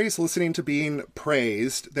Mary's listening to being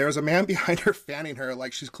praised, there's a man behind her fanning her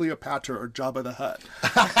like she's Cleopatra or Jabba the Hutt.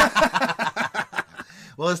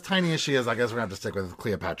 Well, as tiny as she is, I guess we're going to have to stick with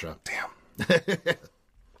Cleopatra. Damn.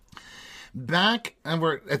 Back, and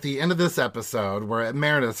we're at the end of this episode, we're at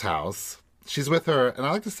Meredith's house. She's with her, and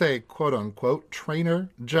I like to say, quote unquote, trainer,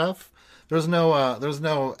 Jeff. There's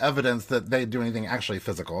no evidence that they do anything actually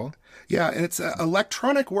physical. Yeah, and it's an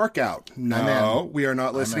electronic workout. No, we are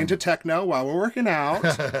not listening to techno while we're working out.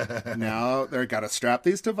 No, they've got to strap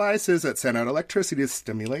these devices that send out electricity to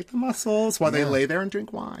stimulate the muscles while they lay there and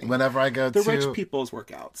drink wine. Whenever I go the rich people's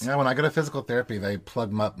workouts. Yeah, when I go to physical therapy, they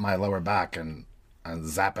plug up my lower back and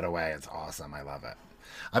zap it away. It's awesome. I love it.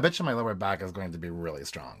 I bet you my lower back is going to be really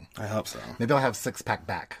strong. I hope so. Maybe I'll have six-pack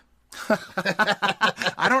back.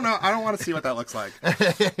 I don't know. I don't want to see what that looks like.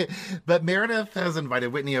 But Meredith has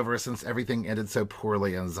invited Whitney over since everything ended so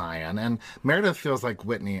poorly in Zion. And Meredith feels like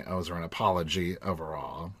Whitney owes her an apology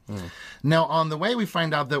overall. Now, on the way, we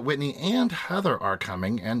find out that Whitney and Heather are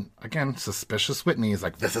coming. And again, suspicious Whitney is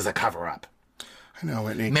like, this is a cover-up. I know,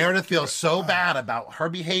 Whitney. Meredith feels so bad about her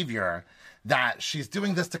behavior that she's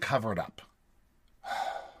doing this to cover it up.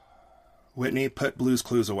 Whitney, put Blue's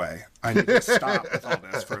Clues away. I need to stop with all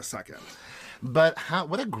this for a second. But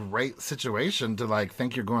what a great situation to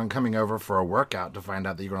think you're coming over for a workout to find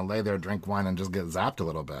out that you're going to lay there, drink wine, and just get zapped a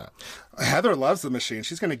little bit. Heather loves the machine.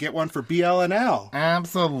 She's going to get one for BLNL.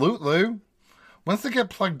 Absolutely. Once they get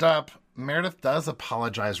plugged up, Meredith does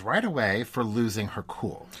apologize right away for losing her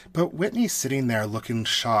cool. But Whitney's sitting there looking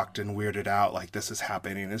shocked and weirded out like this is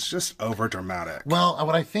happening. It's just over dramatic. Well,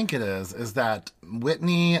 what I think it is that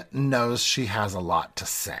Whitney knows she has a lot to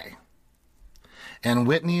say. And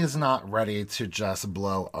Whitney is not ready to just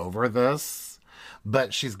blow over this,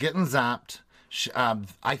 but she's getting zapped.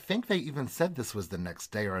 I think they even said this was the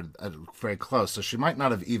next day or very close, so she might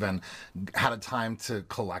not have even had a time to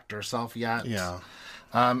collect herself yet. Yeah.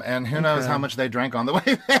 And who knows how much they drank on the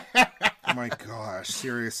way there. Oh my gosh,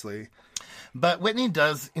 seriously. But Whitney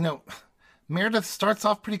does, Meredith starts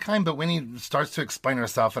off pretty kind, but Whitney starts to explain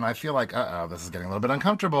herself, and I feel like, this is getting a little bit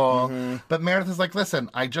uncomfortable. Mm-hmm. But Meredith is like, listen,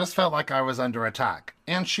 I just felt like I was under attack.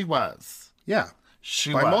 And she was. Yeah.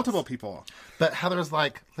 She was. By multiple people. But Heather's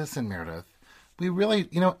like, listen, Meredith, we really,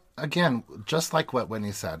 again, just like what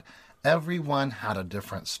Whitney said, everyone had a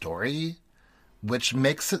different story, which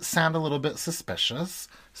makes it sound a little bit suspicious.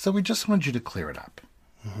 So we just wanted you to clear it up.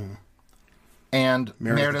 Mm-hmm. And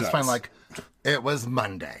Meredith's fine, like, it was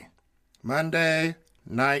Monday. Monday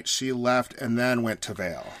night she left and then went to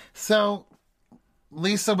Vail. So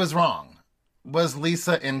Lisa was wrong. Was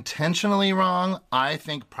Lisa intentionally wrong? I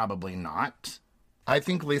think probably not. I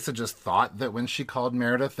think Lisa just thought that when she called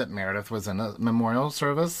Meredith that Meredith was in a memorial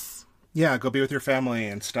service. Yeah, go be with your family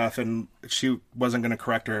and stuff. And she wasn't going to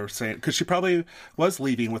correct her, saying, because she probably was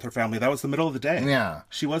leaving with her family. That was the middle of the day. Yeah.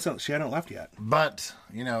 She hadn't left yet. But,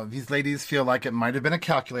 these ladies feel like it might have been a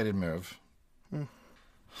calculated move.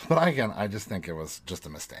 But I just think it was just a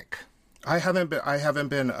mistake. I haven't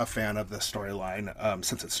been a fan of this storyline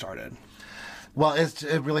since it started. Well, it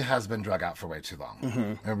really has been drug out for way too long.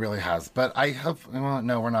 Mm-hmm. It really has. But I hope,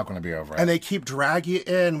 no, we're not going to be over it. And they keep dragging you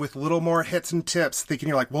in with little more hits and tips, thinking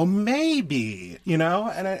you're like, well, maybe, and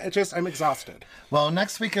I'm exhausted. Well,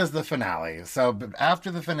 next week is the finale. So after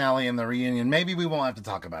the finale and the reunion, maybe we won't have to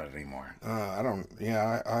talk about it anymore.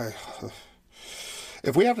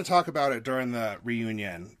 If we have to talk about it during the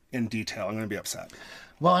reunion in detail, I'm going to be upset.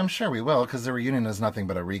 Well, I'm sure we will, because the reunion is nothing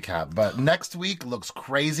but a recap. But next week looks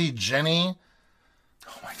crazy. Jenny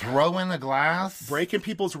throwing a glass. Breaking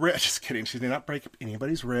people's ribs. Just kidding. She did not break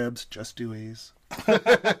anybody's ribs, just Dewey's.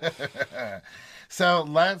 So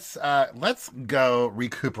let's go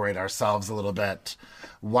recuperate ourselves a little bit.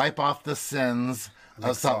 Wipe off the sins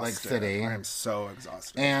of Salt Lake City. I am so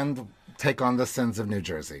exhausted. And take on the sins of New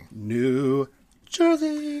Jersey. New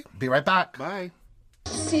Jersey. Be right back. Bye.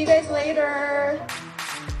 See you guys later.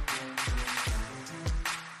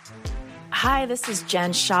 Hi, this is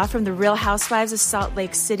Jen Shaw from The Real Housewives of Salt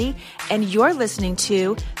Lake City, and you're listening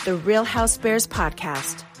to the Real Housebears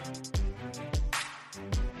podcast.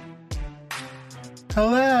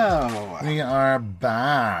 Hello. We are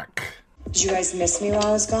back. Did you guys miss me while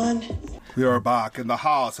I was gone? We are back in the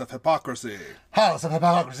house of hypocrisy. House of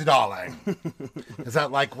hypocrisy, darling. Is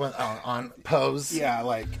that like on Pose? Yeah,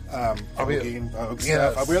 like are we Vogue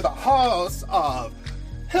stuff. We're the house of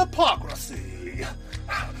hypocrisy.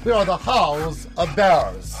 We are the house of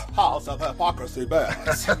bears. House of hypocrisy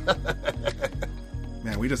bears.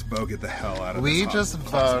 Man, we just vogued the hell out of this. We just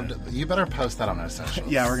vogued. You better post that on our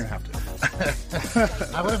socials. Yeah, we're going to have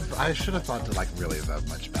to. I should have thought to really vogue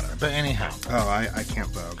much better. But anyhow. Oh, I can't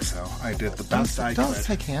vogue, so I did the best I could. Don't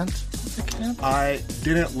say can't. I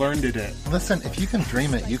didn't learn to do it. Listen, if you can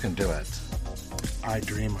dream it, you can do it. I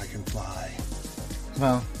dream I can fly.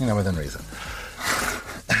 Well, within reason.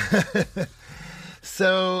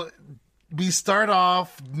 So we start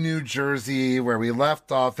off New Jersey where we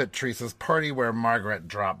left off at Teresa's party where Margaret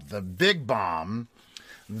dropped the big bomb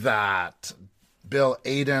that Bill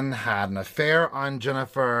Aiden had an affair on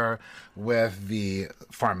Jennifer with the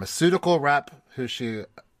pharmaceutical rep who she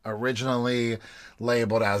originally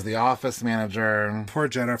labeled as the office manager. Poor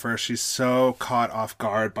Jennifer, she's so caught off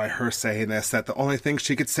guard by her saying this that the only thing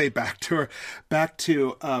she could say back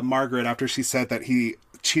to Margaret after she said that he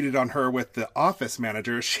cheated on her with the office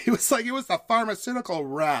manager, she was like, it was the pharmaceutical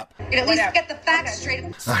rep. At least get the facts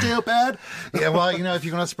straight. Stupid. Yeah, well, if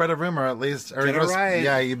you're going to spread a rumor, at least... Get it right.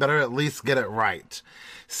 Yeah, you better at least get it right.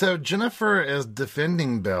 So Jennifer is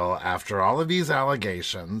defending Bill after all of these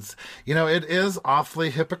allegations. It is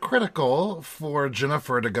awfully hypocritical for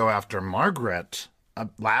Jennifer to go after Margaret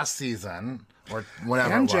last season, or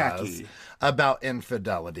whatever and it was, Jackie. About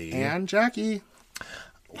infidelity. And Jackie.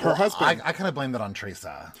 Her husband. I kind of blame that on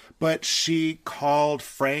Teresa. But she called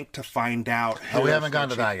Frank to find out. We haven't gone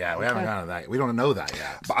to that yet. We haven't gone to that. We don't know that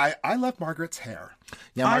yet. But I love Margaret's hair.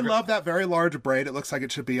 Yeah, I love that very large braid. It looks like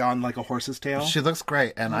it should be on like a horse's tail. She looks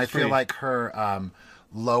great. And I feel like her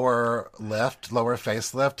lower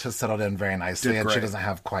facelift has settled in very nicely, and she great. doesn't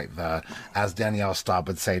have quite the, as Danielle Staub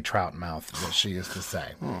would say, trout mouth that she used to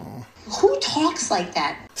say. Who talks like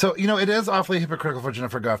that? So, it is awfully hypocritical for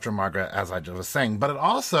Jennifer to go after Margaret, as I was saying, but it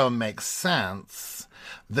also makes sense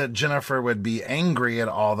that Jennifer would be angry at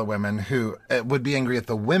all the women who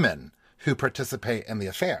participate in the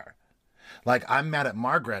affair. Like, I'm mad at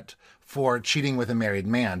Margaret for cheating with a married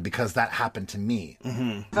man because that happened to me.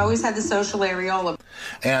 I've always had the social areola.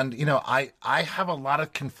 And, I have a lot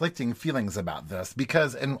of conflicting feelings about this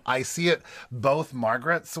because I see it both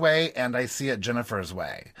Margaret's way and I see it Jennifer's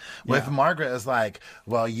way. With Margaret is like,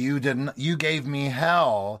 well, you gave me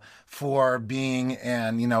hell for being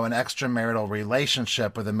in, an extramarital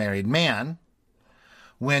relationship with a married man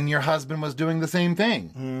when your husband was doing the same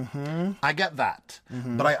thing. I get that.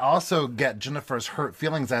 But I also get Jennifer's hurt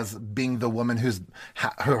feelings as being the woman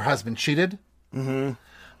her husband cheated.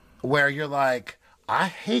 Where you're like, I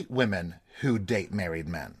hate women who date married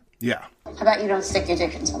men. Yeah. How about you don't stick your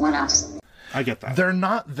dick in someone else? I get that. They're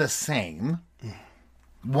not the same.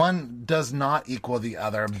 One does not equal the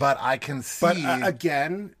other, but I can see... But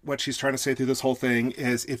again, what she's trying to say through this whole thing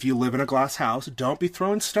is if you live in a glass house, don't be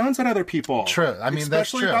throwing stones at other people. True. I mean,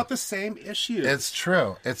 that's true. Especially about the same issue. It's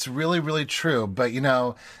true. It's really, really true. But,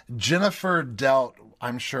 Jennifer dealt,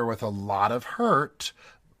 I'm sure, with a lot of hurt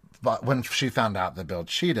when she found out that Bill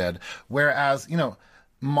cheated. Whereas,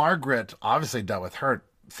 Margaret obviously dealt with hurt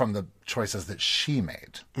from the choices that she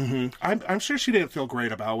made. I'm sure she didn't feel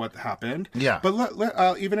great about what happened. Yeah.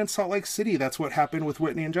 But even in Salt Lake City, that's what happened with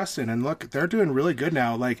Whitney and Justin. And look, they're doing really good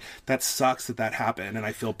now. Like, that sucks that happened, and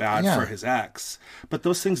I feel bad for his ex. But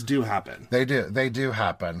those things do happen. They do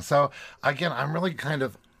happen. So, again, I'm kind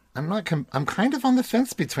of on the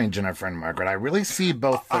fence between Jennifer and Margaret. I really see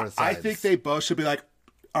both sides. I think they both should be like,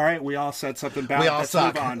 all right, we all said something bad. Let's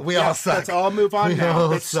move on. We all suck. Let's all move on now.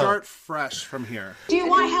 Let's start fresh from here. Do you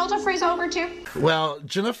want hell to freeze over too? Well,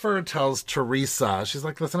 Jennifer tells Teresa, she's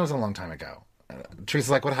like, listen, it was a long time ago. Teresa's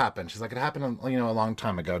like, what happened? She's like, it happened, a long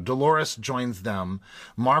time ago. Dolores joins them.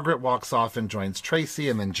 Margaret walks off and joins Tracy,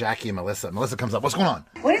 and then Jackie and Melissa. Melissa comes up. What's going on?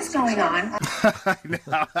 What is going on?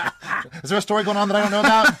 Is there a story going on that I don't know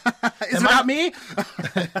about? Is it about me?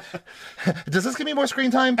 Does this give me more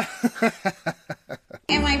screen time?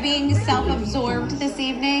 Am I being self-absorbed this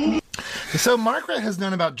evening? So Margaret has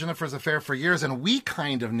known about Jennifer's affair for years, and we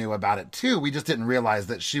kind of knew about it too. We just didn't realize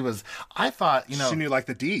that she was, I thought, she knew like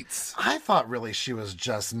the deets. I thought really she was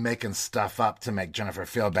just making stuff up to make Jennifer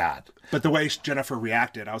feel bad. But the way Jennifer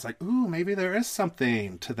reacted, I was like, ooh, maybe there is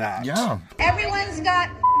something to that. Yeah. Everyone's got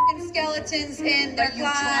skeletons in their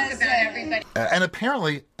closet. Everybody. And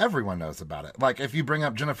apparently everyone knows about it. Like, if you bring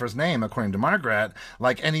up Jennifer's name, according to Margaret,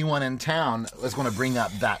 like anyone in town is going to bring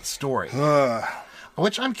up that story.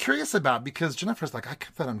 Which I'm curious about because Jennifer's like, I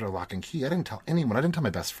kept that under lock and key. I didn't tell anyone. I didn't tell my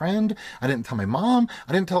best friend. I didn't tell my mom.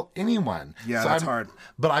 I didn't tell anyone. Yeah, so that's hard.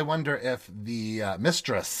 But I wonder if the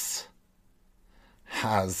mistress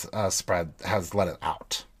has let it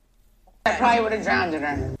out. I probably would have drowned in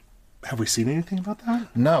her. Have we seen anything about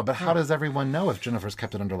that? No, but how does everyone know if Jennifer's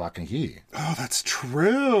kept it under lock and key? Oh, that's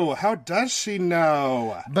true. How does she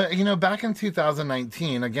know? But, back in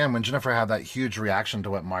 2019, again, when Jennifer had that huge reaction to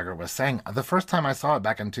what Margaret was saying, the first time I saw it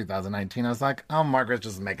back in 2019, I was like, oh, Margaret's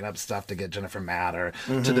just making up stuff to get Jennifer mad or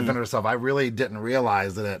to defend herself. I really didn't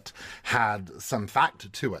realize that it had some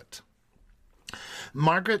fact to it.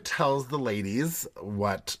 Margaret tells the ladies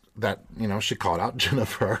she called out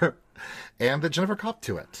Jennifer and that Jennifer copped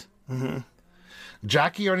to it.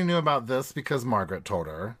 Jackie already knew about this because Margaret told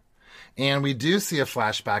her. And we do see a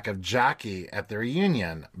flashback of Jackie at their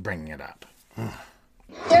reunion bringing it up.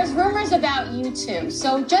 There's rumors about you too,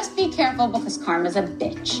 so just be careful because karma's a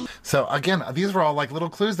bitch. So again, these were all like little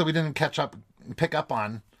clues that we didn't pick up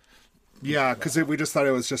on. Yeah, because we just thought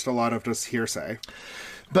it was just a lot of just hearsay.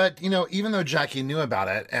 But, even though Jackie knew about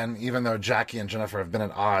it, and even though Jackie and Jennifer have been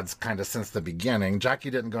at odds kind of since the beginning, Jackie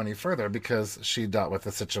didn't go any further because she dealt with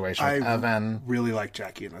the situation with Evan. I really like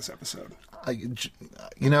Jackie in this episode.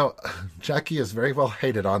 Jackie is very well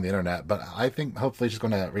hated on the internet, but I think hopefully she's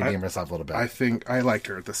going to redeem herself a little bit. I think I liked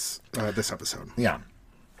her this episode. Yeah.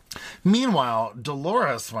 Meanwhile,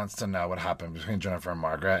 Dolores wants to know what happened between Jennifer and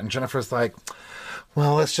Margaret, and Jennifer's like,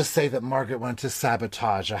 well, let's just say that Margaret wanted to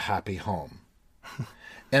sabotage a happy home.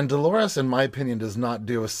 And Dolores, in my opinion, does not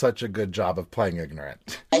do such a good job of playing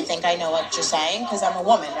ignorant. I think I know what you're saying because I'm a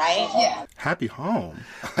woman, right? Yeah. Happy home.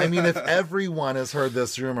 I mean, if everyone has heard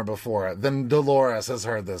this rumor before, then Dolores has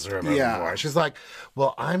heard this rumor before. She's like,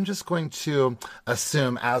 well, I'm just going to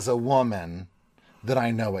assume as a woman that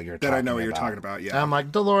I know what you're talking about. That I know what you're talking about, yeah. And I'm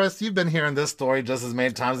like, Dolores, you've been hearing this story just as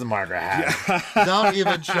many times as Margaret has. Yeah. Don't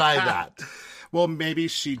even try that. Well, maybe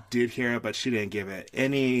she did hear it, but she didn't give it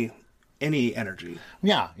any energy.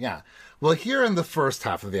 Yeah. Well, here in the first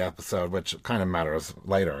half of the episode, which kind of matters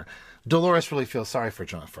later, Dolores really feels sorry for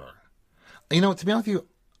Jennifer. You know, to be honest with you,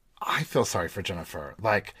 I feel sorry for Jennifer.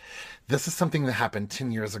 Like, this is something that happened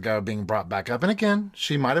 10 years ago being brought back up. And again,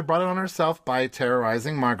 she might have brought it on herself by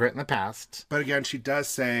terrorizing Margaret in the past. But again, she does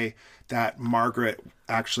say that Margaret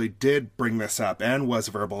actually did bring this up and was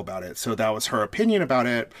verbal about it. So that was her opinion about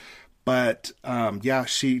it. But,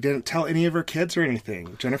 she didn't tell any of her kids or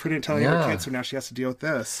anything. Jennifer didn't tell any of her kids, so now she has to deal with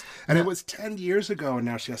this. And it was 10 years ago, and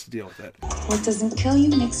now she has to deal with it. What doesn't kill you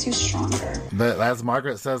makes you stronger. But as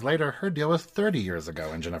Margaret says later, her deal was 30 years ago,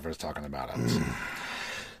 and Jennifer's talking about it.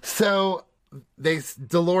 So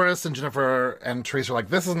Dolores and Jennifer and Teresa are like,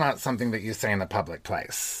 this is not something that you say in a public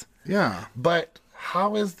place. Yeah. But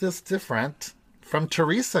how is this different from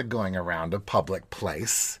Teresa going around a public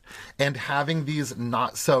place and having these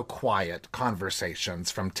not so quiet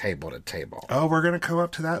conversations from table to table? Oh, we're going to come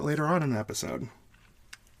up to that later on in the episode.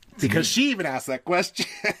 Because she even asked that question.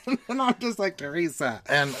 And I'm just like, Teresa.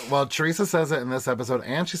 And, well, Teresa says it in this episode,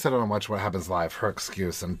 and she said it on Watch What Happens Live, her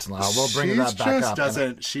excuse. And we'll bring that back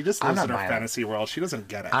up. She just lives in her fantasy world. She doesn't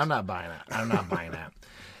get it. I'm not buying it.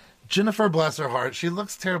 Jennifer, bless her heart, she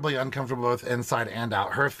looks terribly uncomfortable both inside and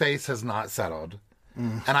out. Her face has not settled.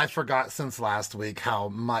 And I forgot since last week how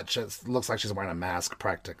much it looks like she's wearing a mask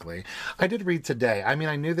practically. I did read today. I mean,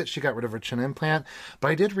 I knew that she got rid of her chin implant, but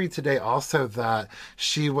I did read today also that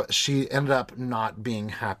she ended up not being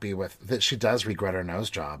happy with that. She does regret her nose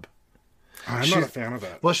job. I'm not a fan of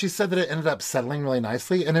it. Well, she said that it ended up settling really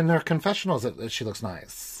nicely, and in her confessionals, she looks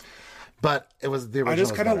nice. But it was the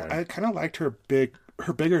original. I kind of liked her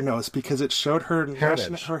bigger nose because it showed her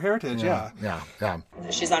heritage. Yeah.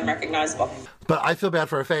 She's unrecognizable. But I feel bad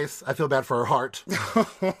for her face. I feel bad for her heart.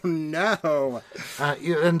 Oh, no.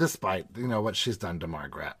 And despite, what she's done to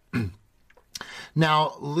Margaret.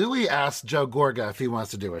 Now, Louis asked Joe Gorga if he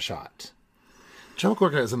wants to do a shot. Joe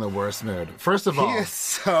Gorga is in the worst mood. First of all, he is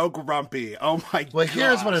so grumpy. Oh, my God. Well,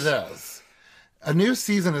 here's what it is. A new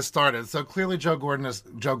season has started, so clearly Joe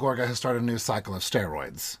Gorga has started a new cycle of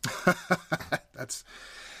steroids.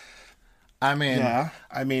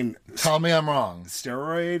 Tell me I'm wrong.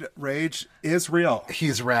 Steroid rage is real.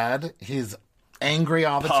 He's red. He's angry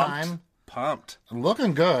all the time. Pumped.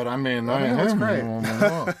 Looking good. That's great.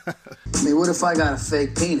 What if I got a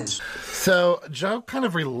fake penis? So Joe kind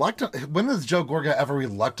of when has Joe Gorga ever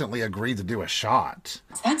reluctantly agreed to do a shot?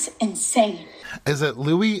 That's insane. Is it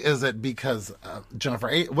Louis? Is it because Jennifer?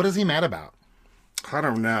 What is he mad about? I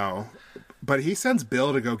don't know. But he sends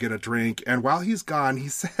Bill to go get a drink. And while he's gone, he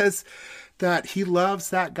says that he loves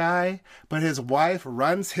that guy, but his wife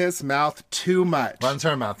runs his mouth too much. Runs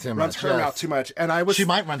her mouth too much. Mouth too much. And she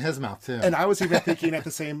might run his mouth too. And I was even thinking at the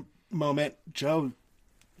same moment, Joe,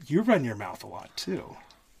 you run your mouth a lot too.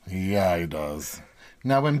 Yeah, he does.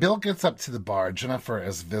 Now, when Bill gets up to the bar, Jennifer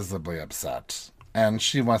is visibly upset. And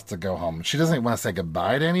she wants to go home. She doesn't want to say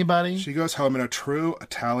goodbye to anybody. She goes home in a true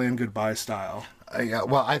Italian goodbye style. Yeah,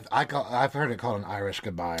 well, I've heard it called an Irish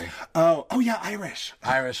goodbye. Oh yeah, Irish.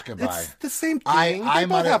 Irish goodbye. It's the same thing. They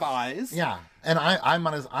both have eyes. Yeah, and I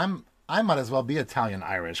might as well be Italian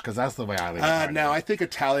Irish because that's the way I live. No, I think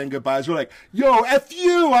Italian goodbyes were like, yo, F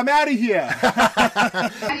you, I'm out of here.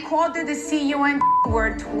 I called it the C-U-N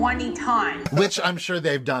word 20 times. Which I'm sure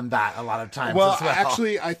they've done that a lot of times well. as well.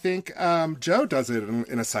 Actually, I think Joe does it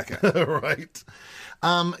in a second. Right.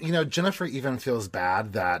 Jennifer even feels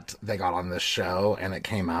bad that they got on this show and it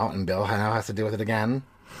came out and Bill now has to deal with it again.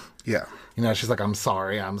 Yeah. She's like, I'm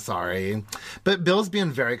sorry. But Bill's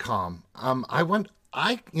being very calm.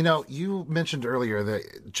 You mentioned earlier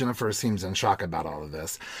that Jennifer seems in shock about all of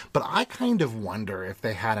this, but I kind of wonder if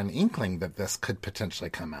they had an inkling that this could potentially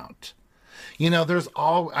come out. In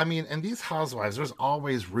these housewives, there's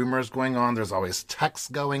always rumors going on. There's always texts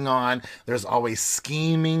going on. There's always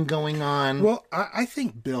scheming going on. Well, I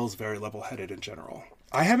think Bill's very level-headed in general.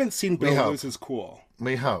 I haven't seen Bill lose his cool.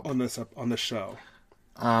 We hope. On this show.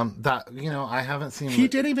 I haven't seen... He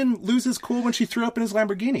didn't even lose his cool when she threw up in his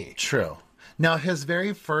Lamborghini. True. Now, his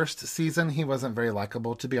very first season, he wasn't very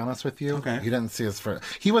likable, to be honest with you. Okay. You didn't see his first...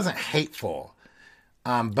 He wasn't hateful.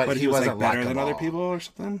 But he wasn't better likable. Than other people or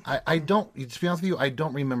something? I don't, to be honest with you, I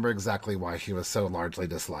don't remember exactly why he was so largely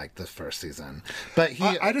disliked this first season. But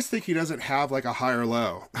I just think he doesn't have like a high or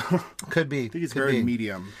low. Could be. I think he's very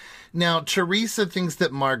medium. Now, Teresa thinks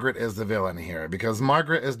that Margaret is the villain here because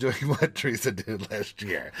Margaret is doing what Teresa did last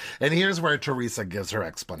year. And here's where Teresa gives her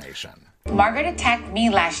explanation. Margaret attacked me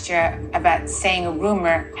last year about saying a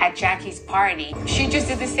rumor at Jackie's party. She just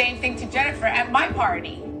did the same thing to Jennifer at my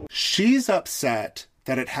party. She's upset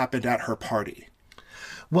that it happened at her party.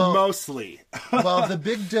 Well, mostly. Well, the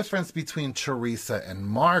big difference between Teresa and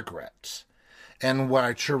Margaret, and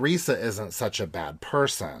why Teresa isn't such a bad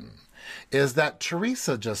person, is that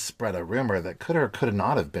Teresa just spread a rumor that could or could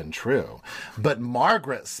not have been true. But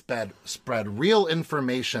Margaret spread real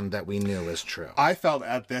information that we knew is true. I felt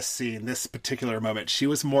at this scene, this particular moment, she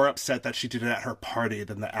was more upset that she did it at her party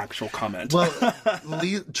than the actual comment. Well,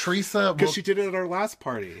 Teresa... Because she did it at her last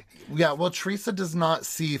party. Yeah, well, Teresa does not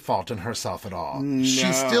see fault in herself at all. No.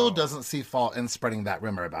 She still doesn't see fault in spreading that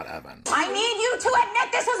rumor about Evan. I need you to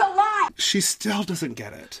admit this is a lie. She still doesn't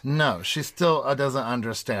get it. No, she still doesn't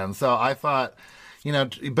understand. So I thought,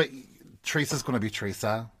 but Teresa's going to be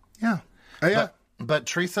Teresa. Yeah. Yeah. But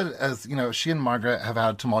Teresa, as you know, she and Margaret have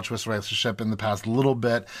had a tumultuous relationship in the past little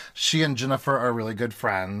bit. She and Jennifer are really good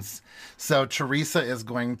friends. So Teresa is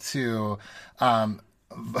going to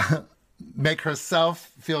make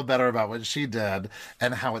herself feel better about what she did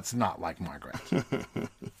and how it's not like Margaret.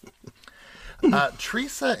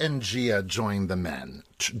 Teresa and Gia joined the men.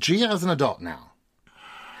 Gia is an adult now.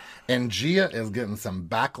 And Gia is getting some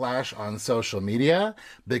backlash on social media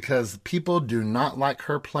because people do not like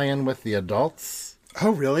her playing with the adults.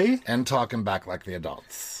 Oh, really? And talking back like the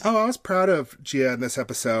adults. Oh, I was proud of Gia in this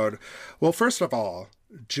episode. Well, first of all,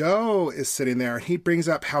 Joe is sitting there and he brings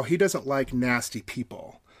up how he doesn't like nasty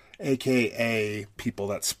people, a.k.a. people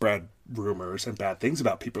that spread rumors and bad things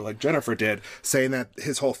about people like Jennifer did, saying that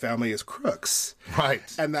his whole family is crooks. Right.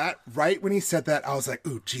 And that, right when he said that, I was like,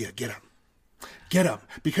 ooh, Gia, get him. Get him.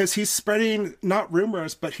 Because he's spreading, not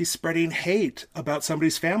rumors, but he's spreading hate about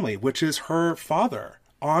somebody's family, which is her father,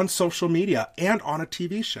 on social media and on a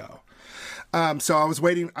TV show. So I was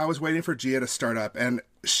waiting for Gia to start up, and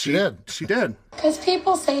she did. She did. Because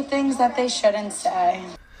people say things that they shouldn't say.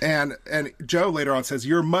 And Joe later on says,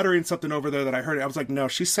 you're muttering something over there that I heard it. I was like, no,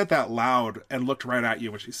 she said that loud and looked right at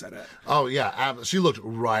you when she said it. Oh, yeah. She looked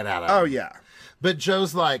right at him. Oh, yeah. But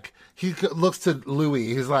Joe's like, he looks to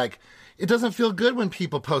Louis. He's like, it doesn't feel good when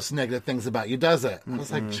people post negative things about you, does it? I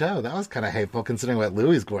was like, Joe, that was kind of hateful considering what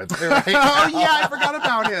Louis is going through, right? Oh, yeah, I forgot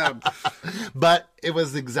about him. But it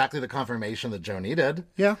was exactly the confirmation that Joe needed.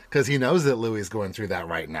 Yeah. Because he knows that Louis is going through that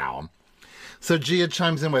right now. So Gia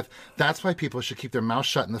chimes in with, that's why people should keep their mouth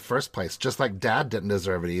shut in the first place, just like Dad didn't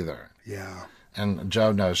deserve it either. Yeah. And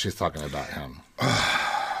Joe knows she's talking about him.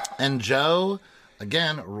 And Joe,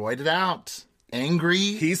 again, roided out, angry.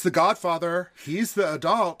 He's the godfather. He's the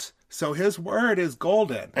adult. So his word is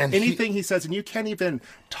golden. And anything he says, and you can't even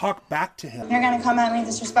talk back to him. You're going to come at me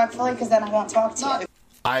disrespectfully because then I won't talk to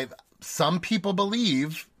you. Some people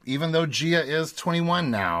believe, even though Gia is 21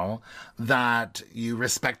 now, that you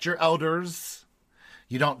respect your elders.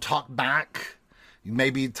 You don't talk back. You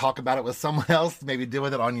maybe talk about it with someone else, maybe deal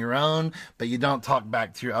with it on your own, but you don't talk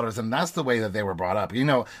back to your elders. And that's the way that they were brought up. You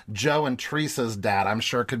know, Joe and Teresa's dad, I'm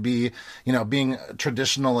sure could be, being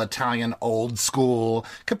traditional Italian, old school,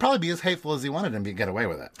 could probably be as hateful as he wanted and get away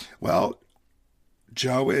with it. Well,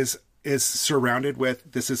 Joe is surrounded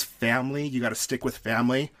with, this is family. You got to stick with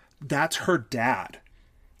family. That's her dad.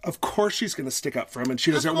 Of course she's going to stick up for him, and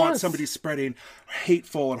she doesn't want somebody spreading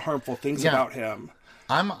hateful and harmful things about him.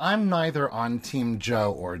 I'm neither on Team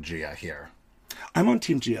Joe or Gia here. I'm on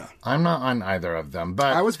Team Gia. I'm not on either of them, but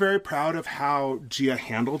I was very proud of how Gia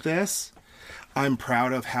handled this. I'm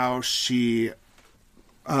proud of how she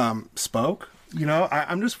spoke.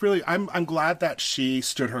 I'm just really, I'm glad that she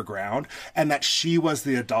stood her ground and that she was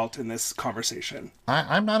the adult in this conversation.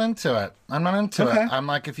 I'm not into it. I'm not into it. I'm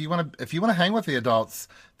like, if you want to hang with the adults,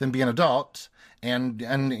 then be an adult. And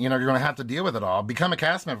you're going to have to deal with it all. Become a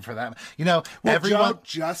cast member for that. Everyone Joe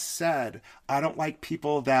just said, I don't like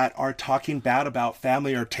people that are talking bad about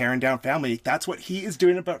family or tearing down family. That's what he is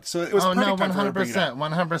doing about. So it was perfect time for her to bring it up.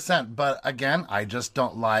 100%. But again, I just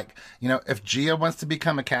don't like, if Gia wants to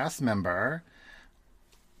become a cast member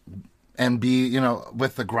and be,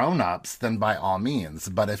 with the grown-ups, then by all means.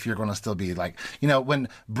 But if you're going to still be like, when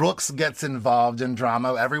Brooks gets involved in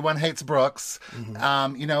drama, everyone hates Brooks.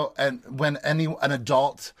 Mm-hmm. And when an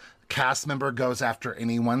adult cast member goes after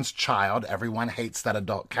anyone's child, everyone hates that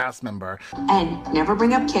adult cast member. And never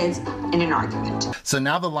bring up kids in an argument. So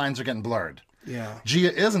now the lines are getting blurred. Yeah.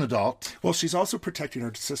 Gia is an adult. Well, she's also protecting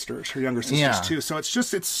her sisters, her younger sisters, too. So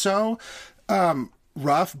it's so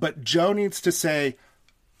rough. But Joe needs to say,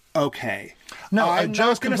 okay, No, I'm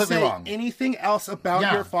Joe's not going to completely say wrong. anything else about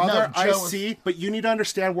Yeah, your father. no, I Joe is- see, but you need to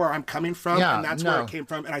understand where I'm coming from, Yeah, and that's no. where it came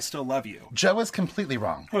from, and I still love you. Joe is completely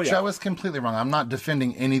wrong. Oh, yeah. Joe is completely wrong. I'm not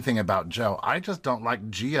defending anything about Joe. I just don't like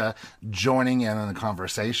Gia joining in the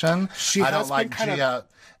conversation. I don't like Gia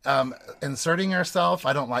inserting herself.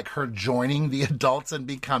 I don't like her joining the adults and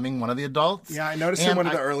becoming one of the adults. Yeah, I noticed in one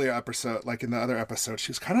of the earlier episodes, like in the other episode, she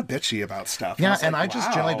was kind of bitchy about stuff. Yeah, and I like, just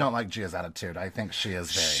wow. generally don't like Gia's attitude. I think she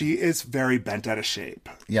is very... She is very bent out of shape.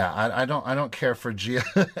 Yeah, I don't care for Gia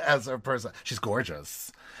as a person. She's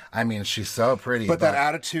gorgeous. I mean, she's so pretty. But that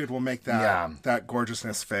attitude will make that Yeah. that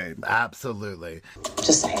gorgeousness fade. Absolutely.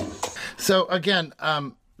 Just saying. So again,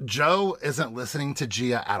 Joe isn't listening to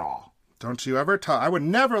Gia at all. Don't you ever talk. I would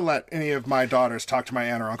never let any of my daughters talk to my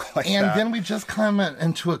aunt or uncle like that. And then we just come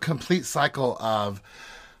into a complete cycle of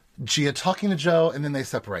Gia talking to Joe, and then they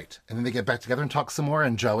separate. And then they get back together and talk some more,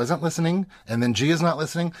 and Joe isn't listening, and then Gia's not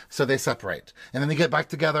listening, so they separate. And then they get back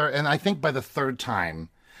together, and I think by the third time,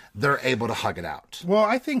 they're able to hug it out. Well,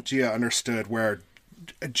 I think Gia understood where...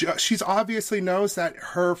 She's obviously knows that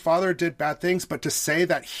her father did bad things, but to say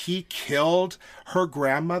that he killed her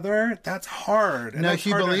grandmother, that's hard. And No, that's he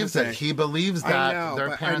hard to believes say. it. He believes I that know, their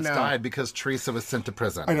but parents I know. died because Teresa was sent to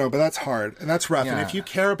prison. I know, but that's hard and that's rough. And Yeah. if you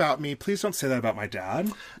care about me, please don't say that about my dad.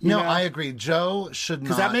 You No, know? I agree. Joe should not...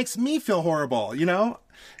 Because that makes me feel horrible, you know?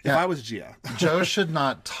 If I was Gia. Joe should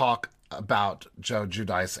not talk about Joe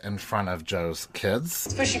Giudice in front of Joe's kids.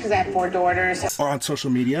 Especially because I have 4 daughters. Or on social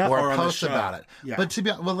media. Or on the post show. about it. Yeah. But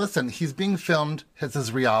well, listen, he's being filmed.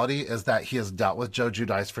 His reality is that he has dealt with Joe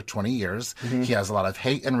Giudice for 20 years. Mm-hmm. He has a lot of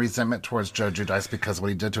hate and resentment towards Joe Giudice because of what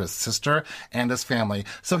he did to his sister and his family.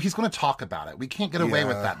 So he's going to talk about it. We can't get away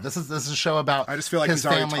with that. This is a show about I just feel like his he's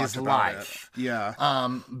already family's talked about life. it.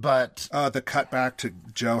 Yeah. But the cut back to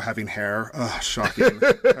Joe having hair. Ugh, shocking.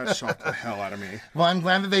 That shocked the hell out of me. well, I'm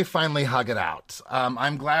glad that they finally hug it out.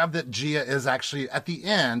 I'm glad that Gia is actually, at the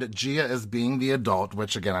end, Gia is being the adult,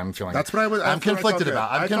 which again, I'm feeling... That's what I was... I'm conflicted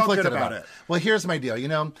about. I'm conflicted about it. Well, here's my deal. You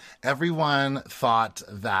know, everyone thought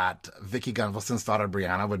that Vicky Gunvalson's daughter,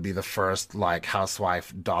 Brianna, would be the first,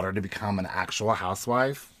 housewife daughter to become an actual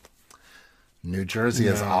housewife. New Jersey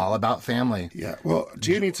is all about family. Yeah, well,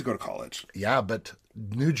 Gia needs to go to college. Yeah, but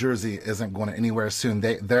New Jersey isn't going anywhere soon.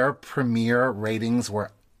 Their premiere ratings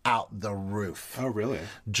were out the roof. Oh, really?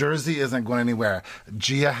 Jersey isn't going anywhere.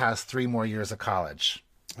 Gia has 3 more years of college.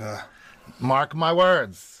 Mark my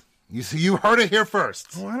words. You heard it here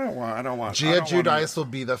first. Well, I don't want. Gia Giudice will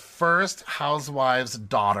be the first housewife's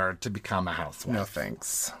daughter to become a housewife. No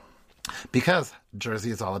thanks. Because Jersey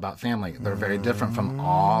is all about family. They're very different from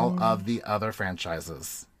all of the other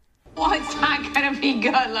franchises. Well, it's not going to be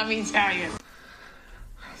good, let me tell you.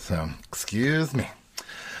 So, excuse me.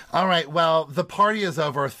 All right, well, the party is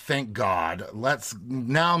over, thank God. Let's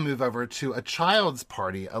now move over to a child's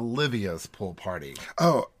party, Olivia's pool party.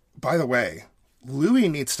 Oh, by the way, Louis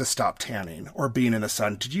needs to stop tanning or being in the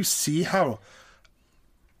sun. Did you see how,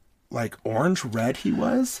 orange red he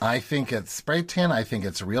was? I think it's spray tan. I think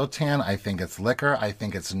it's real tan. I think it's liquor. I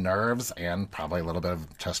think it's nerves and probably a little bit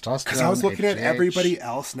of testosterone. Because I was looking at HGH. everybody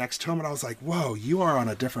else next to him, and I was like, whoa, you are on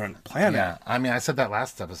a different planet. Yeah, I mean, I said that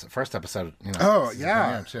first episode. Oh,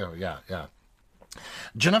 yeah. Too. Yeah.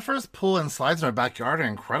 Jennifer's pool and slides in her backyard are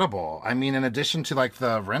incredible. I mean, in addition to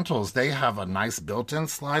the rentals, they have a nice built-in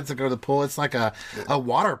slides that go to the pool. It's like a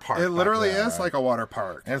water park. It literally is like a water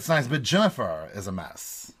park. It's nice, but Jennifer is a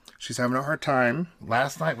mess. She's having a hard time.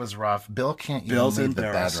 Last night was rough. Bill can't even Bill's leave the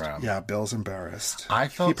embarrassed. bedroom. Yeah, Bill's embarrassed.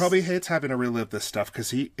 He probably hates having to relive this stuff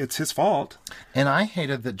because it's his fault. And I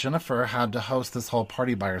hated that Jennifer had to host this whole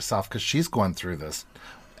party by herself because she's going through this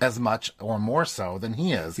as much or more so than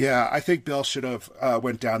he is. Yeah, I think Bill should have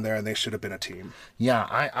went down there and they should have been a team. Yeah,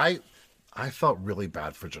 I felt really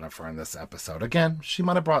bad for Jennifer in this episode. Again, she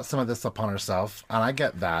might have brought some of this upon herself, and I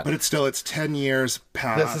get that. But it's 10 years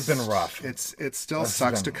past. This has been rough. It still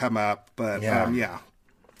sucks to come up, but yeah.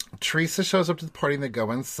 Teresa shows up to the party and they go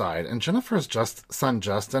inside, and Jennifer's son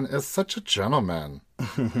Justin is such a gentleman.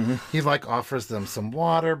 He offers them some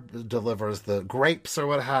water, delivers the grapes or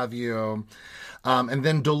what have you. And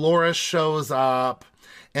then Dolores shows up,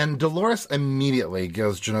 and Dolores immediately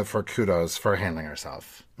gives Jennifer kudos for handling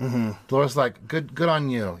herself. Mm-hmm. Dolores good on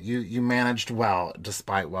you. You managed well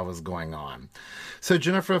despite what was going on. So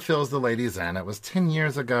Jennifer fills the ladies in. It was 10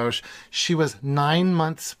 years ago. She was 9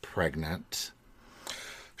 months pregnant.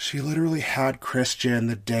 She literally had Christian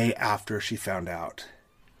the day after she found out.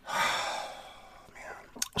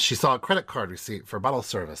 She saw a credit card receipt for bottle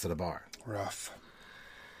service at a bar. Rough.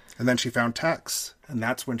 And then she found Tex, and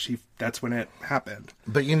that's when it happened.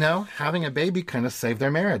 But having a baby kind of saved their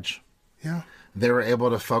marriage. Yeah. They were able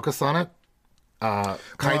to focus on it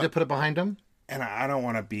kind of put it behind him. And I don't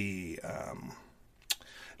want to be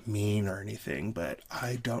mean or anything, but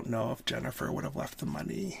I don't know if Jennifer would have left the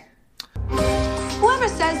money. Whoever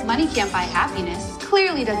says money can't buy happiness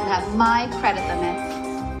clearly doesn't have my credit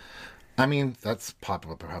limit. I mean, that's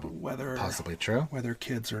possibly true. Whether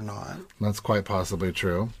kids or not. That's quite possibly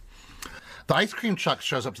true. The ice cream truck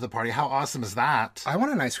shows up to the party. How awesome is that? I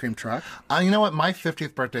want an ice cream truck. You know what? My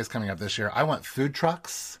 50th birthday is coming up this year. I want food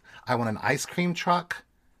trucks. I want an ice cream truck.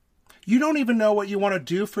 You don't even know what you want to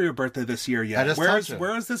do for your birthday this year yet. I just told you.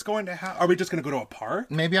 Where is this going to happen? Are we just going to go to a park?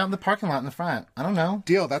 Maybe out in the parking lot in the front. I don't know.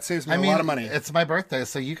 Deal. That saves me a lot of money. It's my birthday,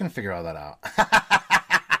 so you can figure all that out.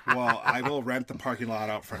 Well, I will rent the parking lot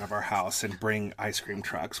out front of our house and bring ice cream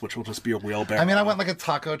trucks, which will just be a wheelbarrow. I mean, I want like a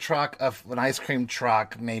taco truck, an ice cream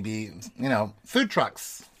truck, maybe, food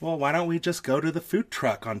trucks. Well, why don't we just go to the food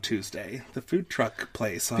truck on Tuesday? The food truck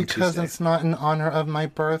place on Tuesday. Because it's not in honor of my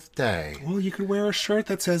birthday. Well, you could wear a shirt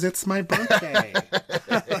that says it's my birthday.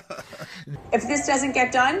 If this doesn't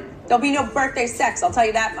get done, there'll be no birthday sex, I'll tell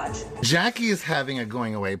you that much. Jackie is having a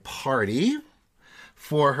going away party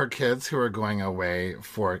for her kids who are going away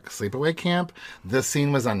for sleepaway camp. This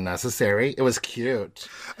scene was unnecessary. It was cute.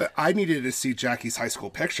 I needed to see Jackie's high school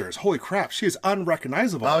pictures. Holy crap, she is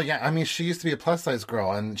unrecognizable. Oh, yeah. I mean, she used to be a plus-size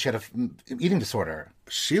girl, and she had an eating disorder.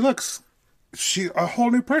 She's a whole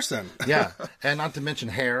new person. Yeah, and not to mention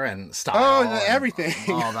hair and style. Oh, everything.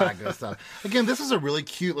 All that good stuff. Again, this is a really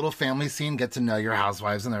cute little family scene. Get to know your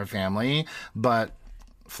housewives and their family, but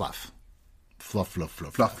fluff.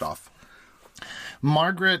 Fluff.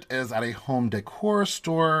 Margaret is at a home decor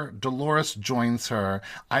store. Dolores joins her.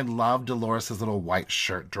 I love Dolores' little white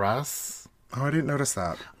shirt dress. Oh, I didn't notice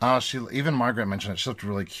that. Even Margaret mentioned it. She looked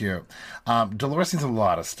really cute. Dolores needs a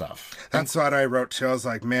lot of stuff. That's what I wrote too. I was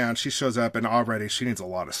like, man, she shows up and already she needs a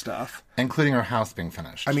lot of stuff. Including her house being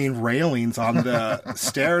finished. I mean, railings on the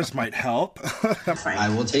stairs might help.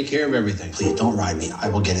 I will take care of everything. Please don't ride me. I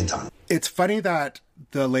will get it done. It's funny that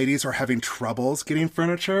the ladies are having troubles getting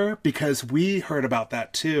furniture because we heard about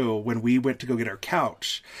that too when we went to go get our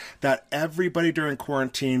couch, that everybody during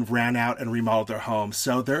quarantine ran out and remodeled their home.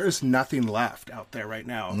 So there is nothing left out there right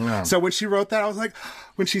now. Yeah. So when she wrote that, I was like,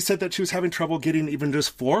 when she said that she was having trouble getting even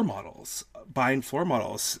just buying floor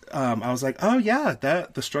models, I was like, oh yeah,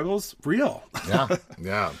 the struggle's real.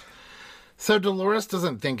 Yeah. So Dolores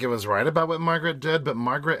doesn't think it was right about what Margaret did, but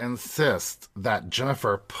Margaret insists that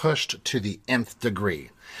Jennifer pushed to the nth degree.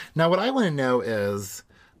 Now, what I want to know is,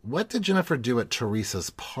 what did Jennifer do at Teresa's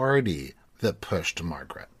party that pushed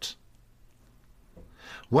Margaret?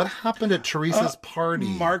 What happened at Teresa's party?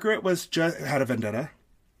 Margaret had a vendetta.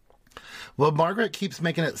 Well, Margaret keeps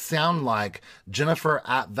making it sound like Jennifer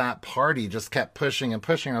at that party just kept pushing and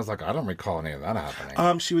pushing. I was like, I don't recall any of that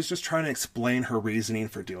happening. She was just trying to explain her reasoning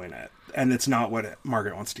for doing it. And it's not what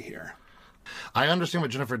Margaret wants to hear. I understand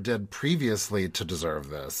what Jennifer did previously to deserve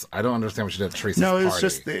this. I don't understand what she did at Teresa's party. No, it's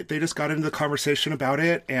just they just got into the conversation about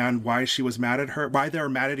it and why she was mad at her, why they were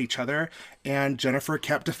mad at each other, and Jennifer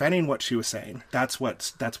kept defending what she was saying. That's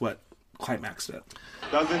what climaxed it.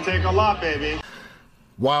 Doesn't take a lot, baby.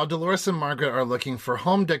 While Dolores and Margaret are looking for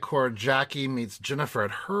home decor, Jackie meets Jennifer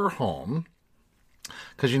at her home.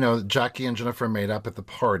 Because, Jackie and Jennifer made up at the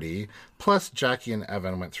party. Plus, Jackie and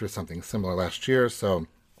Evan went through something similar last year, so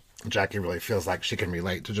Jackie really feels like she can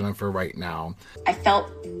relate to Jennifer right now. I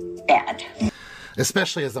felt bad.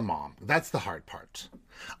 Especially as a mom. That's the hard part.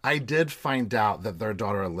 I did find out that their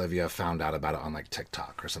daughter Olivia found out about it on,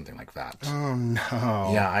 TikTok or something like that. Oh,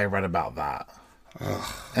 no. Yeah, I read about that.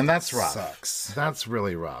 Ugh, and that's rough. Sucks. That's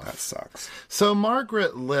really rough. That sucks. So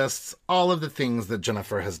Margaret lists all of the things that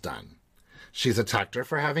Jennifer has done. She's attacked her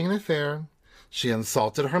for having an affair. She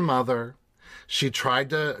insulted her mother. She tried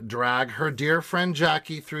to drag her dear friend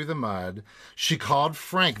Jackie through the mud. She called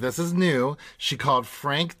Frank. This is new. She called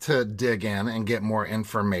Frank to dig in and get more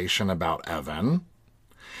information about Evan.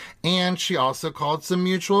 And she also called some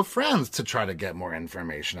mutual friends to try to get more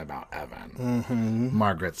information about Evan,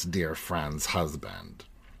 Margaret's dear friend's husband.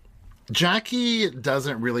 Jackie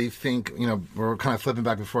doesn't really think, we're kind of flipping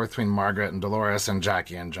back and forth between Margaret and Dolores and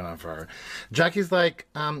Jackie and Jennifer. Jackie's like,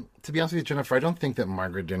 to be honest with you, Jennifer, I don't think that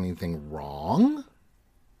Margaret did anything wrong.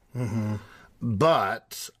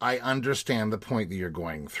 But I understand the point that you're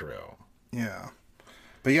going through. Yeah.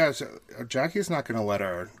 But yeah, Jackie's not going to let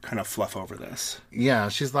her kind of fluff over this. Yeah,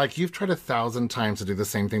 she's like, you've tried 1,000 times to do the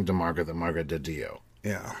same thing to Margaret that Margaret did to you.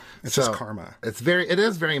 Yeah. It's just karma. It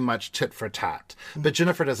is very much tit for tat. But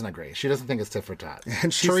Jennifer doesn't agree. She doesn't think it's tit for tat.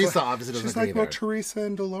 And Teresa obviously doesn't agree She's like, well, either. Teresa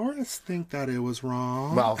and Dolores think that it was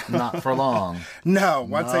wrong. Well, not for long. No,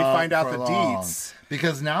 once they Not find out for the long. deeds.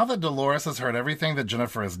 Because now that Dolores has heard everything that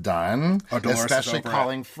Jennifer has done, Dolores is especially over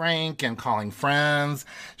calling Frank and calling friends,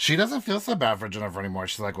 she doesn't feel so bad for Jennifer anymore.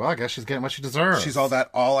 She's like, well, I guess she's getting what she deserves. She's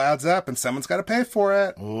all adds up, and someone's got to pay for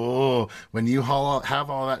it. Oh, when you have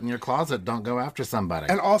all that in your closet, don't go after somebody.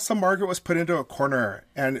 And also, Margaret was put into a corner,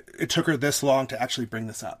 and it took her this long to actually bring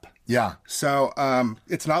this up. Yeah. So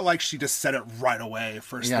it's not like she just said it right away,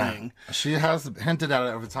 first thing. She has hinted at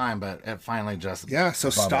it over time, but it finally just... Yeah, so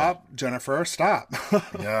bubbled. Stop, Jennifer, stop.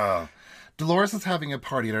 Yeah. Dolores is having a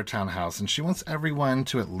party at her townhouse, and she wants everyone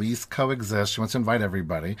to at least coexist. She wants to invite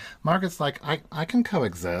everybody. Margaret's like, I can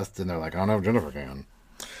coexist. And they're like, I don't know if Jennifer can.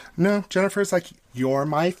 No, Jennifer's like, you're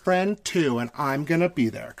my friend too, and I'm going to be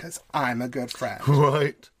there because I'm a good friend.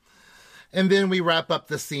 Right. And then we wrap up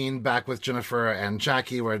the scene back with Jennifer and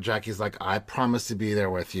Jackie, where Jackie's like, I promise to be there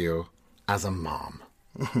with you as a mom.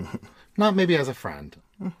 Not maybe as a friend.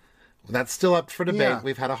 That's still up for debate. Yeah.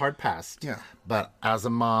 We've had a hard past. Yeah. But as a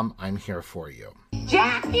mom, I'm here for you.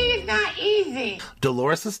 Jackie is not easy.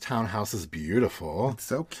 Dolores' townhouse is beautiful. It's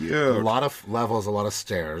so cute. A lot of levels, a lot of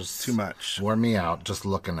stairs. Too much. Wore me out just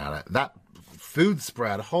looking at it. That food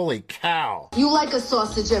spread, holy cow. You like a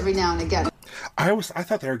sausage every now and again. I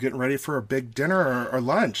thought they were getting ready for a big dinner or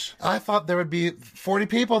lunch. I thought there would be 40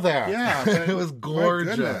 people there. Yeah. It was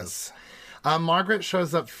gorgeous. Margaret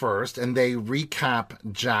shows up first, and they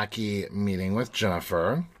recap Jackie meeting with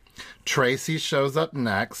Jennifer. Tracy shows up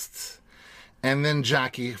next, and then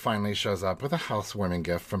Jackie finally shows up with a housewarming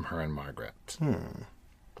gift from her and Margaret.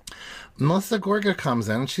 Melissa Gorga comes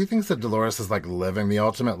in, and she thinks that Dolores is like living the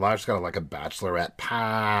ultimate life. She's got like a bachelorette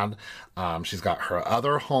pad. She's got her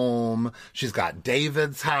other home. She's got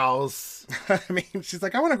David's house. I mean, she's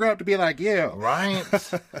like, I want to grow up to be like you. Right.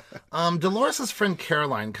 Dolores' friend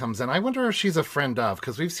Caroline comes in. I wonder if she's a friend of,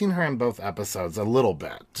 because we've seen her in both episodes a little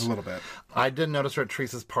bit. A little bit. I did notice her at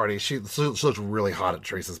Teresa's party. She looks really hot at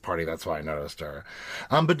Teresa's party. That's why I noticed her.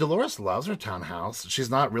 But Dolores loves her townhouse.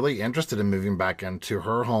 She's not really interested in moving back into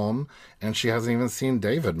her home, and she hasn't even seen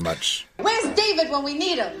David much. Where's David when we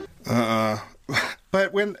need him?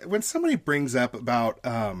 But when somebody brings up about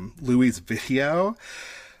Louis' video,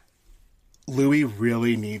 Louis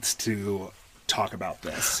really needs to talk about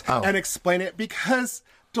this and explain it, because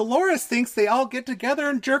Dolores thinks they all get together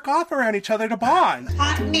and jerk off around each other to bond.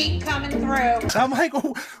 Hot meat coming through. I'm like,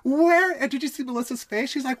 where? And did you see Melissa's face?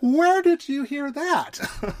 She's like, where did you hear that?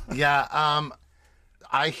 Yeah,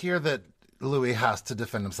 I hear that Louis has to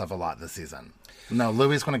defend himself a lot this season. No,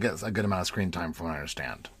 Louis is going to get a good amount of screen time from what I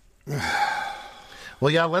understand. Well,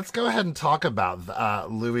 yeah, let's go ahead and talk about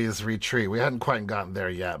Louis' retreat. We hadn't quite gotten there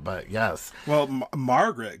yet, but yes. Well,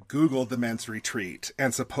 Margaret Googled the men's retreat,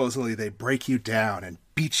 and supposedly they break you down and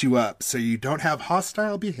beat you up so you don't have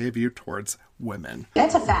hostile behavior towards women.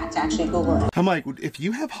 That's a fact, actually. Google it. I'm like, if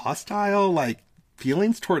you have hostile,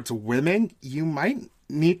 feelings towards women, you might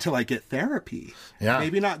need to get therapy. Yeah.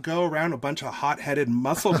 Maybe not go around a bunch of hot-headed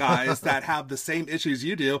muscle guys that have the same issues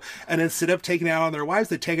you do, and instead of taking it out on their wives,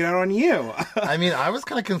 they take it out on you. I mean, I was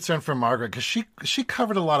kind of concerned for Margaret because she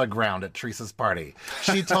covered a lot of ground at Teresa's party.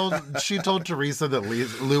 She told Teresa that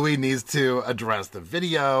Louis needs to address the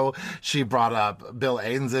video. She brought up Bill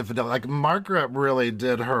Aiden's infidelity. Margaret really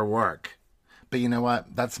did her work. But you know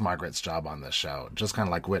what? That's Margaret's job on this show. Just kind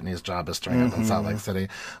of like Whitney's job is staying up in Salt Lake City.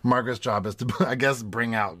 Margaret's job is to, I guess,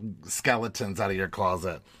 bring out skeletons out of your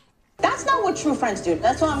closet. That's not what true friends do.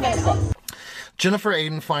 That's what I'm going to say. Jennifer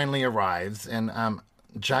Aiden finally arrives, and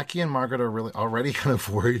Jackie and Margaret are really already kind of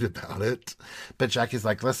worried about it. But Jackie's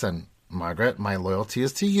like, listen, Margaret, my loyalty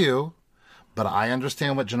is to you, but I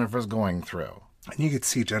understand what Jennifer's going through. And you could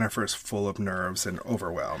see Jennifer's full of nerves and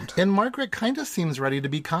overwhelmed. And Margaret kind of seems ready to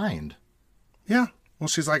be kind. Yeah. Well,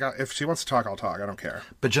 she's like, if she wants to talk, I'll talk. I don't care.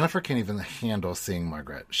 But Jennifer can't even handle seeing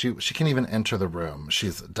Margaret. She can't even enter the room.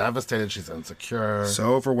 She's devastated. She's insecure.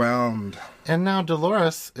 So overwhelmed. And now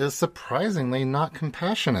Dolores is surprisingly not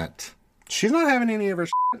compassionate. She's not having any of her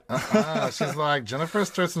shit. She's like, Jennifer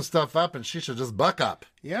stirred some stuff up and she should just buck up.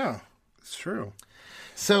 Yeah, it's true.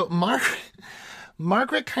 So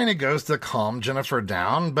Margaret kind of goes to calm Jennifer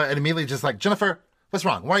down, but immediately just like, Jennifer, what's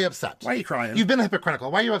wrong? Why are you upset? Why are you crying? You've been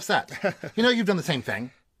hypocritical. Why are you upset? You've done the same thing.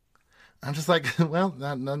 I'm just like, well,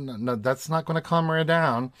 no, that's not going to calm her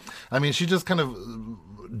down. I mean, she just kind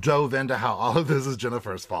of dove into how all of this is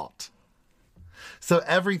Jennifer's fault. So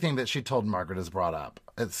everything that she told Margaret is brought up.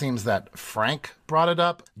 It seems that Frank brought it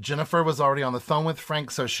up. Jennifer was already on the phone with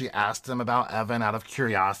Frank, so she asked him about Evan out of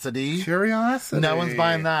curiosity. Curiosity? No one's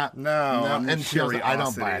buying that. No. And she was like, I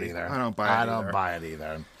don't buy it either. I don't buy it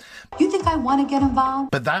either. You think I want to get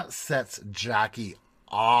involved? But that sets Jackie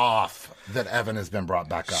off that Evan has been brought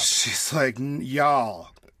back up. She's like, y'all,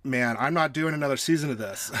 man, I'm not doing another season of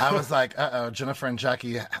this. I was like, Jennifer and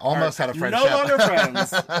Jackie almost had a friendship. No longer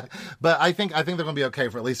friends. But I think they're going to be okay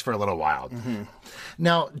for at least for a little while. Mm-hmm.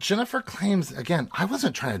 Now, Jennifer claims, again, I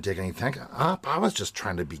wasn't trying to dig anything up. I was just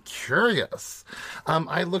trying to be curious.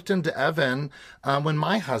 I looked into Evan when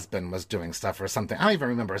my husband was doing stuff or something. I don't even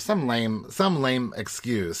remember. Some lame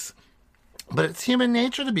excuse. But it's human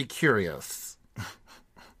nature to be curious.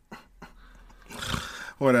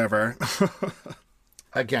 Whatever.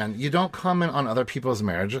 Again, you don't comment on other people's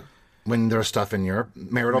marriage when there's stuff in your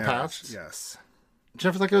marital past. Yes.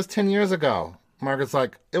 Jennifer's like, it was 10 years ago. Margaret's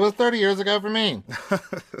like, it was 30 years ago for me.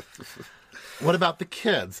 What about the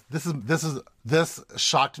kids? This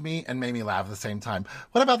shocked me and made me laugh at the same time.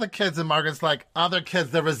 What about the kids? And Margaret's like, other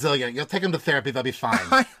kids, they're resilient. You'll take them to therapy, they'll be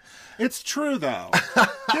fine. It's true, though.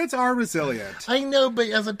 Kids are resilient. I know, but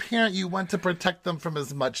as a parent, you want to protect them from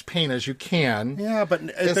as much pain as you can. Yeah, but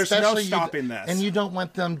there's no stopping this. And you don't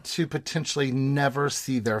want them to potentially never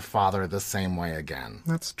see their father the same way again.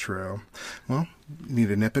 That's true. Well, you need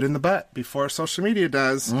to nip it in the butt before social media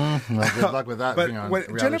does. Well, good luck with that. But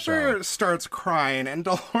when Jennifer starts crying, and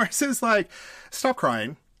Dolores is like, stop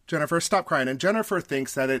crying. Jennifer, stop crying. And Jennifer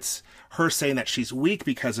thinks that it's her saying that she's weak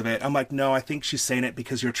because of it. I'm like, no, I think she's saying it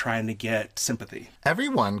because you're trying to get sympathy.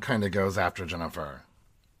 Everyone kind of goes after Jennifer.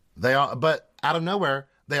 But out of nowhere,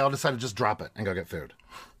 they all decide to just drop it and go get food.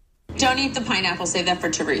 Don't eat the pineapple. Save that for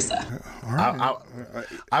Teresa. Right.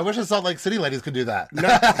 I wish the Salt Lake City ladies could do that. No.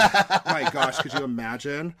 My gosh, could you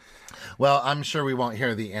imagine? Well, I'm sure we won't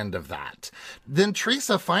hear the end of that. Then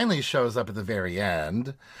Teresa finally shows up at the very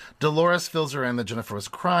end. Dolores fills her in that Jennifer was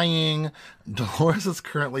crying. Dolores is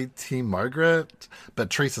currently Team Margaret, but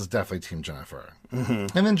Teresa's definitely Team Jennifer.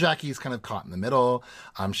 Mm-hmm. And then Jackie's kind of caught in the middle.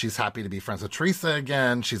 She's happy to be friends with Teresa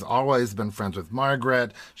again. She's always been friends with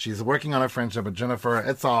Margaret. She's working on a friendship with Jennifer.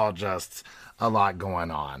 It's all just a lot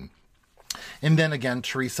going on. And then again,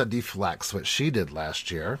 Teresa deflects what she did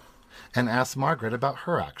last year and asks Margaret about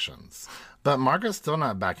her actions. But Margaret's still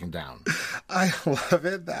not backing down. I love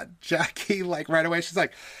it that Jackie, like, right away, she's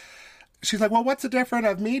like, well, what's the difference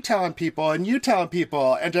of me telling people and you telling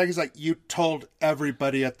people? And Jackie's like, you told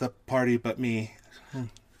everybody at the party but me.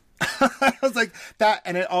 I was like, that,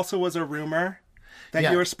 and it also was a rumor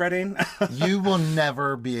that you were spreading. You will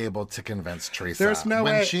never be able to convince Teresa. There's no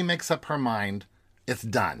way. When she makes up her mind, it's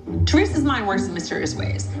done. Teresa's mind works in mysterious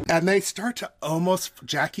ways. And they start to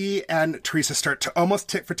Jackie and Teresa start to almost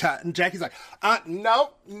tit for tat. And Jackie's like,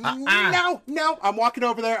 no, I'm walking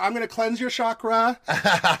over there. I'm going to cleanse your chakra.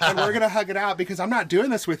 And we're going to hug it out because I'm not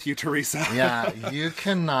doing this with you, Teresa. Yeah, you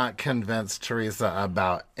cannot convince Teresa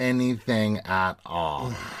about anything at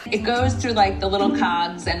all. It goes through like the little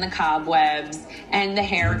cogs and the cobwebs and the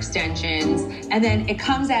hair extensions. And then it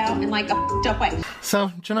comes out in like a up way.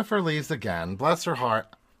 So Jennifer leaves again. Bless her heart.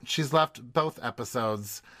 She's left both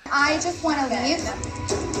episodes. I just want to leave.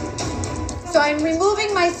 So I'm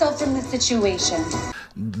removing myself from the situation.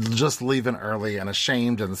 Just leaving early and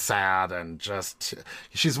ashamed and sad and just...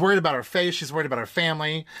 She's worried about her face. She's worried about her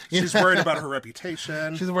family. She's worried about her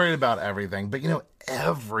reputation. She's worried about everything. But,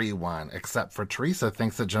 everyone except for Teresa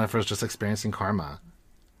thinks that Jennifer's just experiencing karma.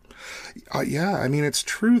 Yeah, I mean, it's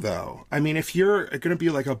true, though. I mean, if you're going to be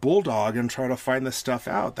like a bulldog and try to find this stuff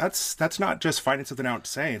out, that's not just finding something out and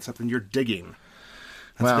saying. It's something you're digging.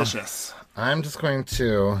 That's vicious. I'm just going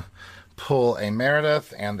to pull a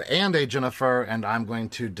Meredith and a Jennifer, and I'm going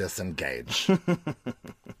to disengage. I'm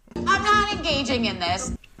not engaging in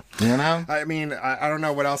this. I mean, I don't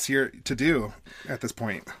know what else you're to do at this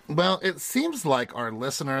point. Well, it seems like our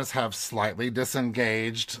listeners have slightly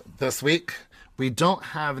disengaged this week. We don't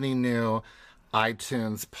have any new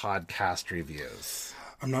iTunes podcast reviews.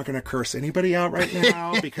 I'm not going to curse anybody out right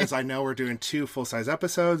now because I know we're doing 2 full-size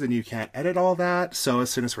episodes and you can't edit all that. So as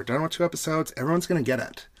soon as we're done with 2 episodes, everyone's going to get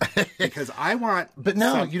it. Because I want you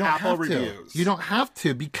don't Apple have reviews. To. You don't have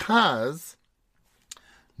to because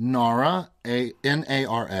Nara,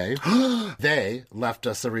 N-A-R-A, they left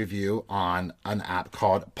us a review on an app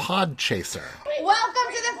called Podchaser.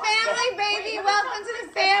 Welcome to the family, baby. Welcome to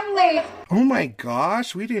the family. Oh my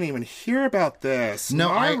gosh, we didn't even hear about this. No,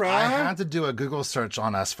 I had to do a Google search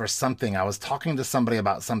on us for something. I was talking to somebody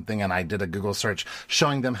about something and I did a Google search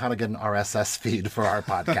showing them how to get an RSS feed for our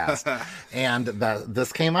podcast. And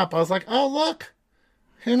this came up. I was like, oh, look,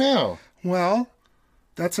 who knew? Well,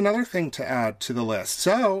 That's another thing to add to the list.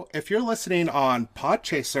 So if you're listening on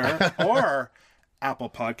Podchaser or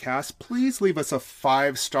Apple Podcasts, please leave us a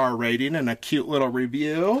 5-star rating and a cute little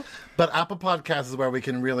review. But Apple Podcasts is where we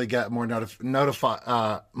can really get more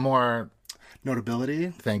more notability.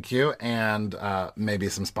 Thank you. And maybe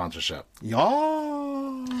some sponsorship.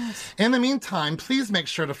 Yes. In the meantime, please make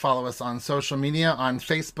sure to follow us on social media. On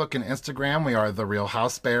Facebook and Instagram, we are The Real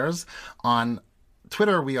House Bears. On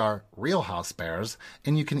Twitter, we are Real House Bears,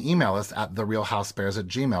 and you can email us at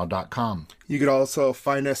therealhousebears@gmail.com. You could also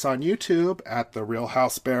find us on YouTube at The Real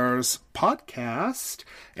House Bears Podcast.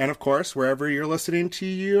 And, of course, wherever you're listening to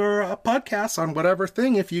your podcasts on whatever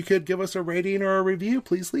thing, if you could give us a rating or a review,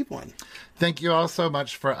 please leave one. Thank you all so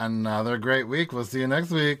much for another great week. We'll see you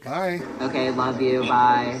next week. Bye. Okay, love you.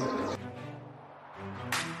 Bye.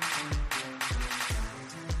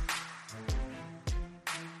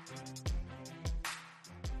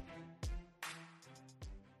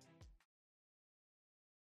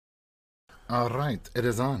 All right, it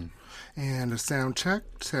is on. And a sound check.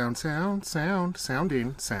 Sounding.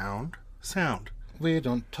 We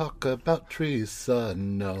don't talk about Teresa.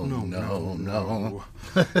 No.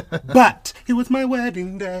 But it was my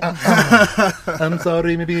wedding day. I'm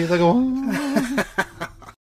sorry, maybe it's like, oh.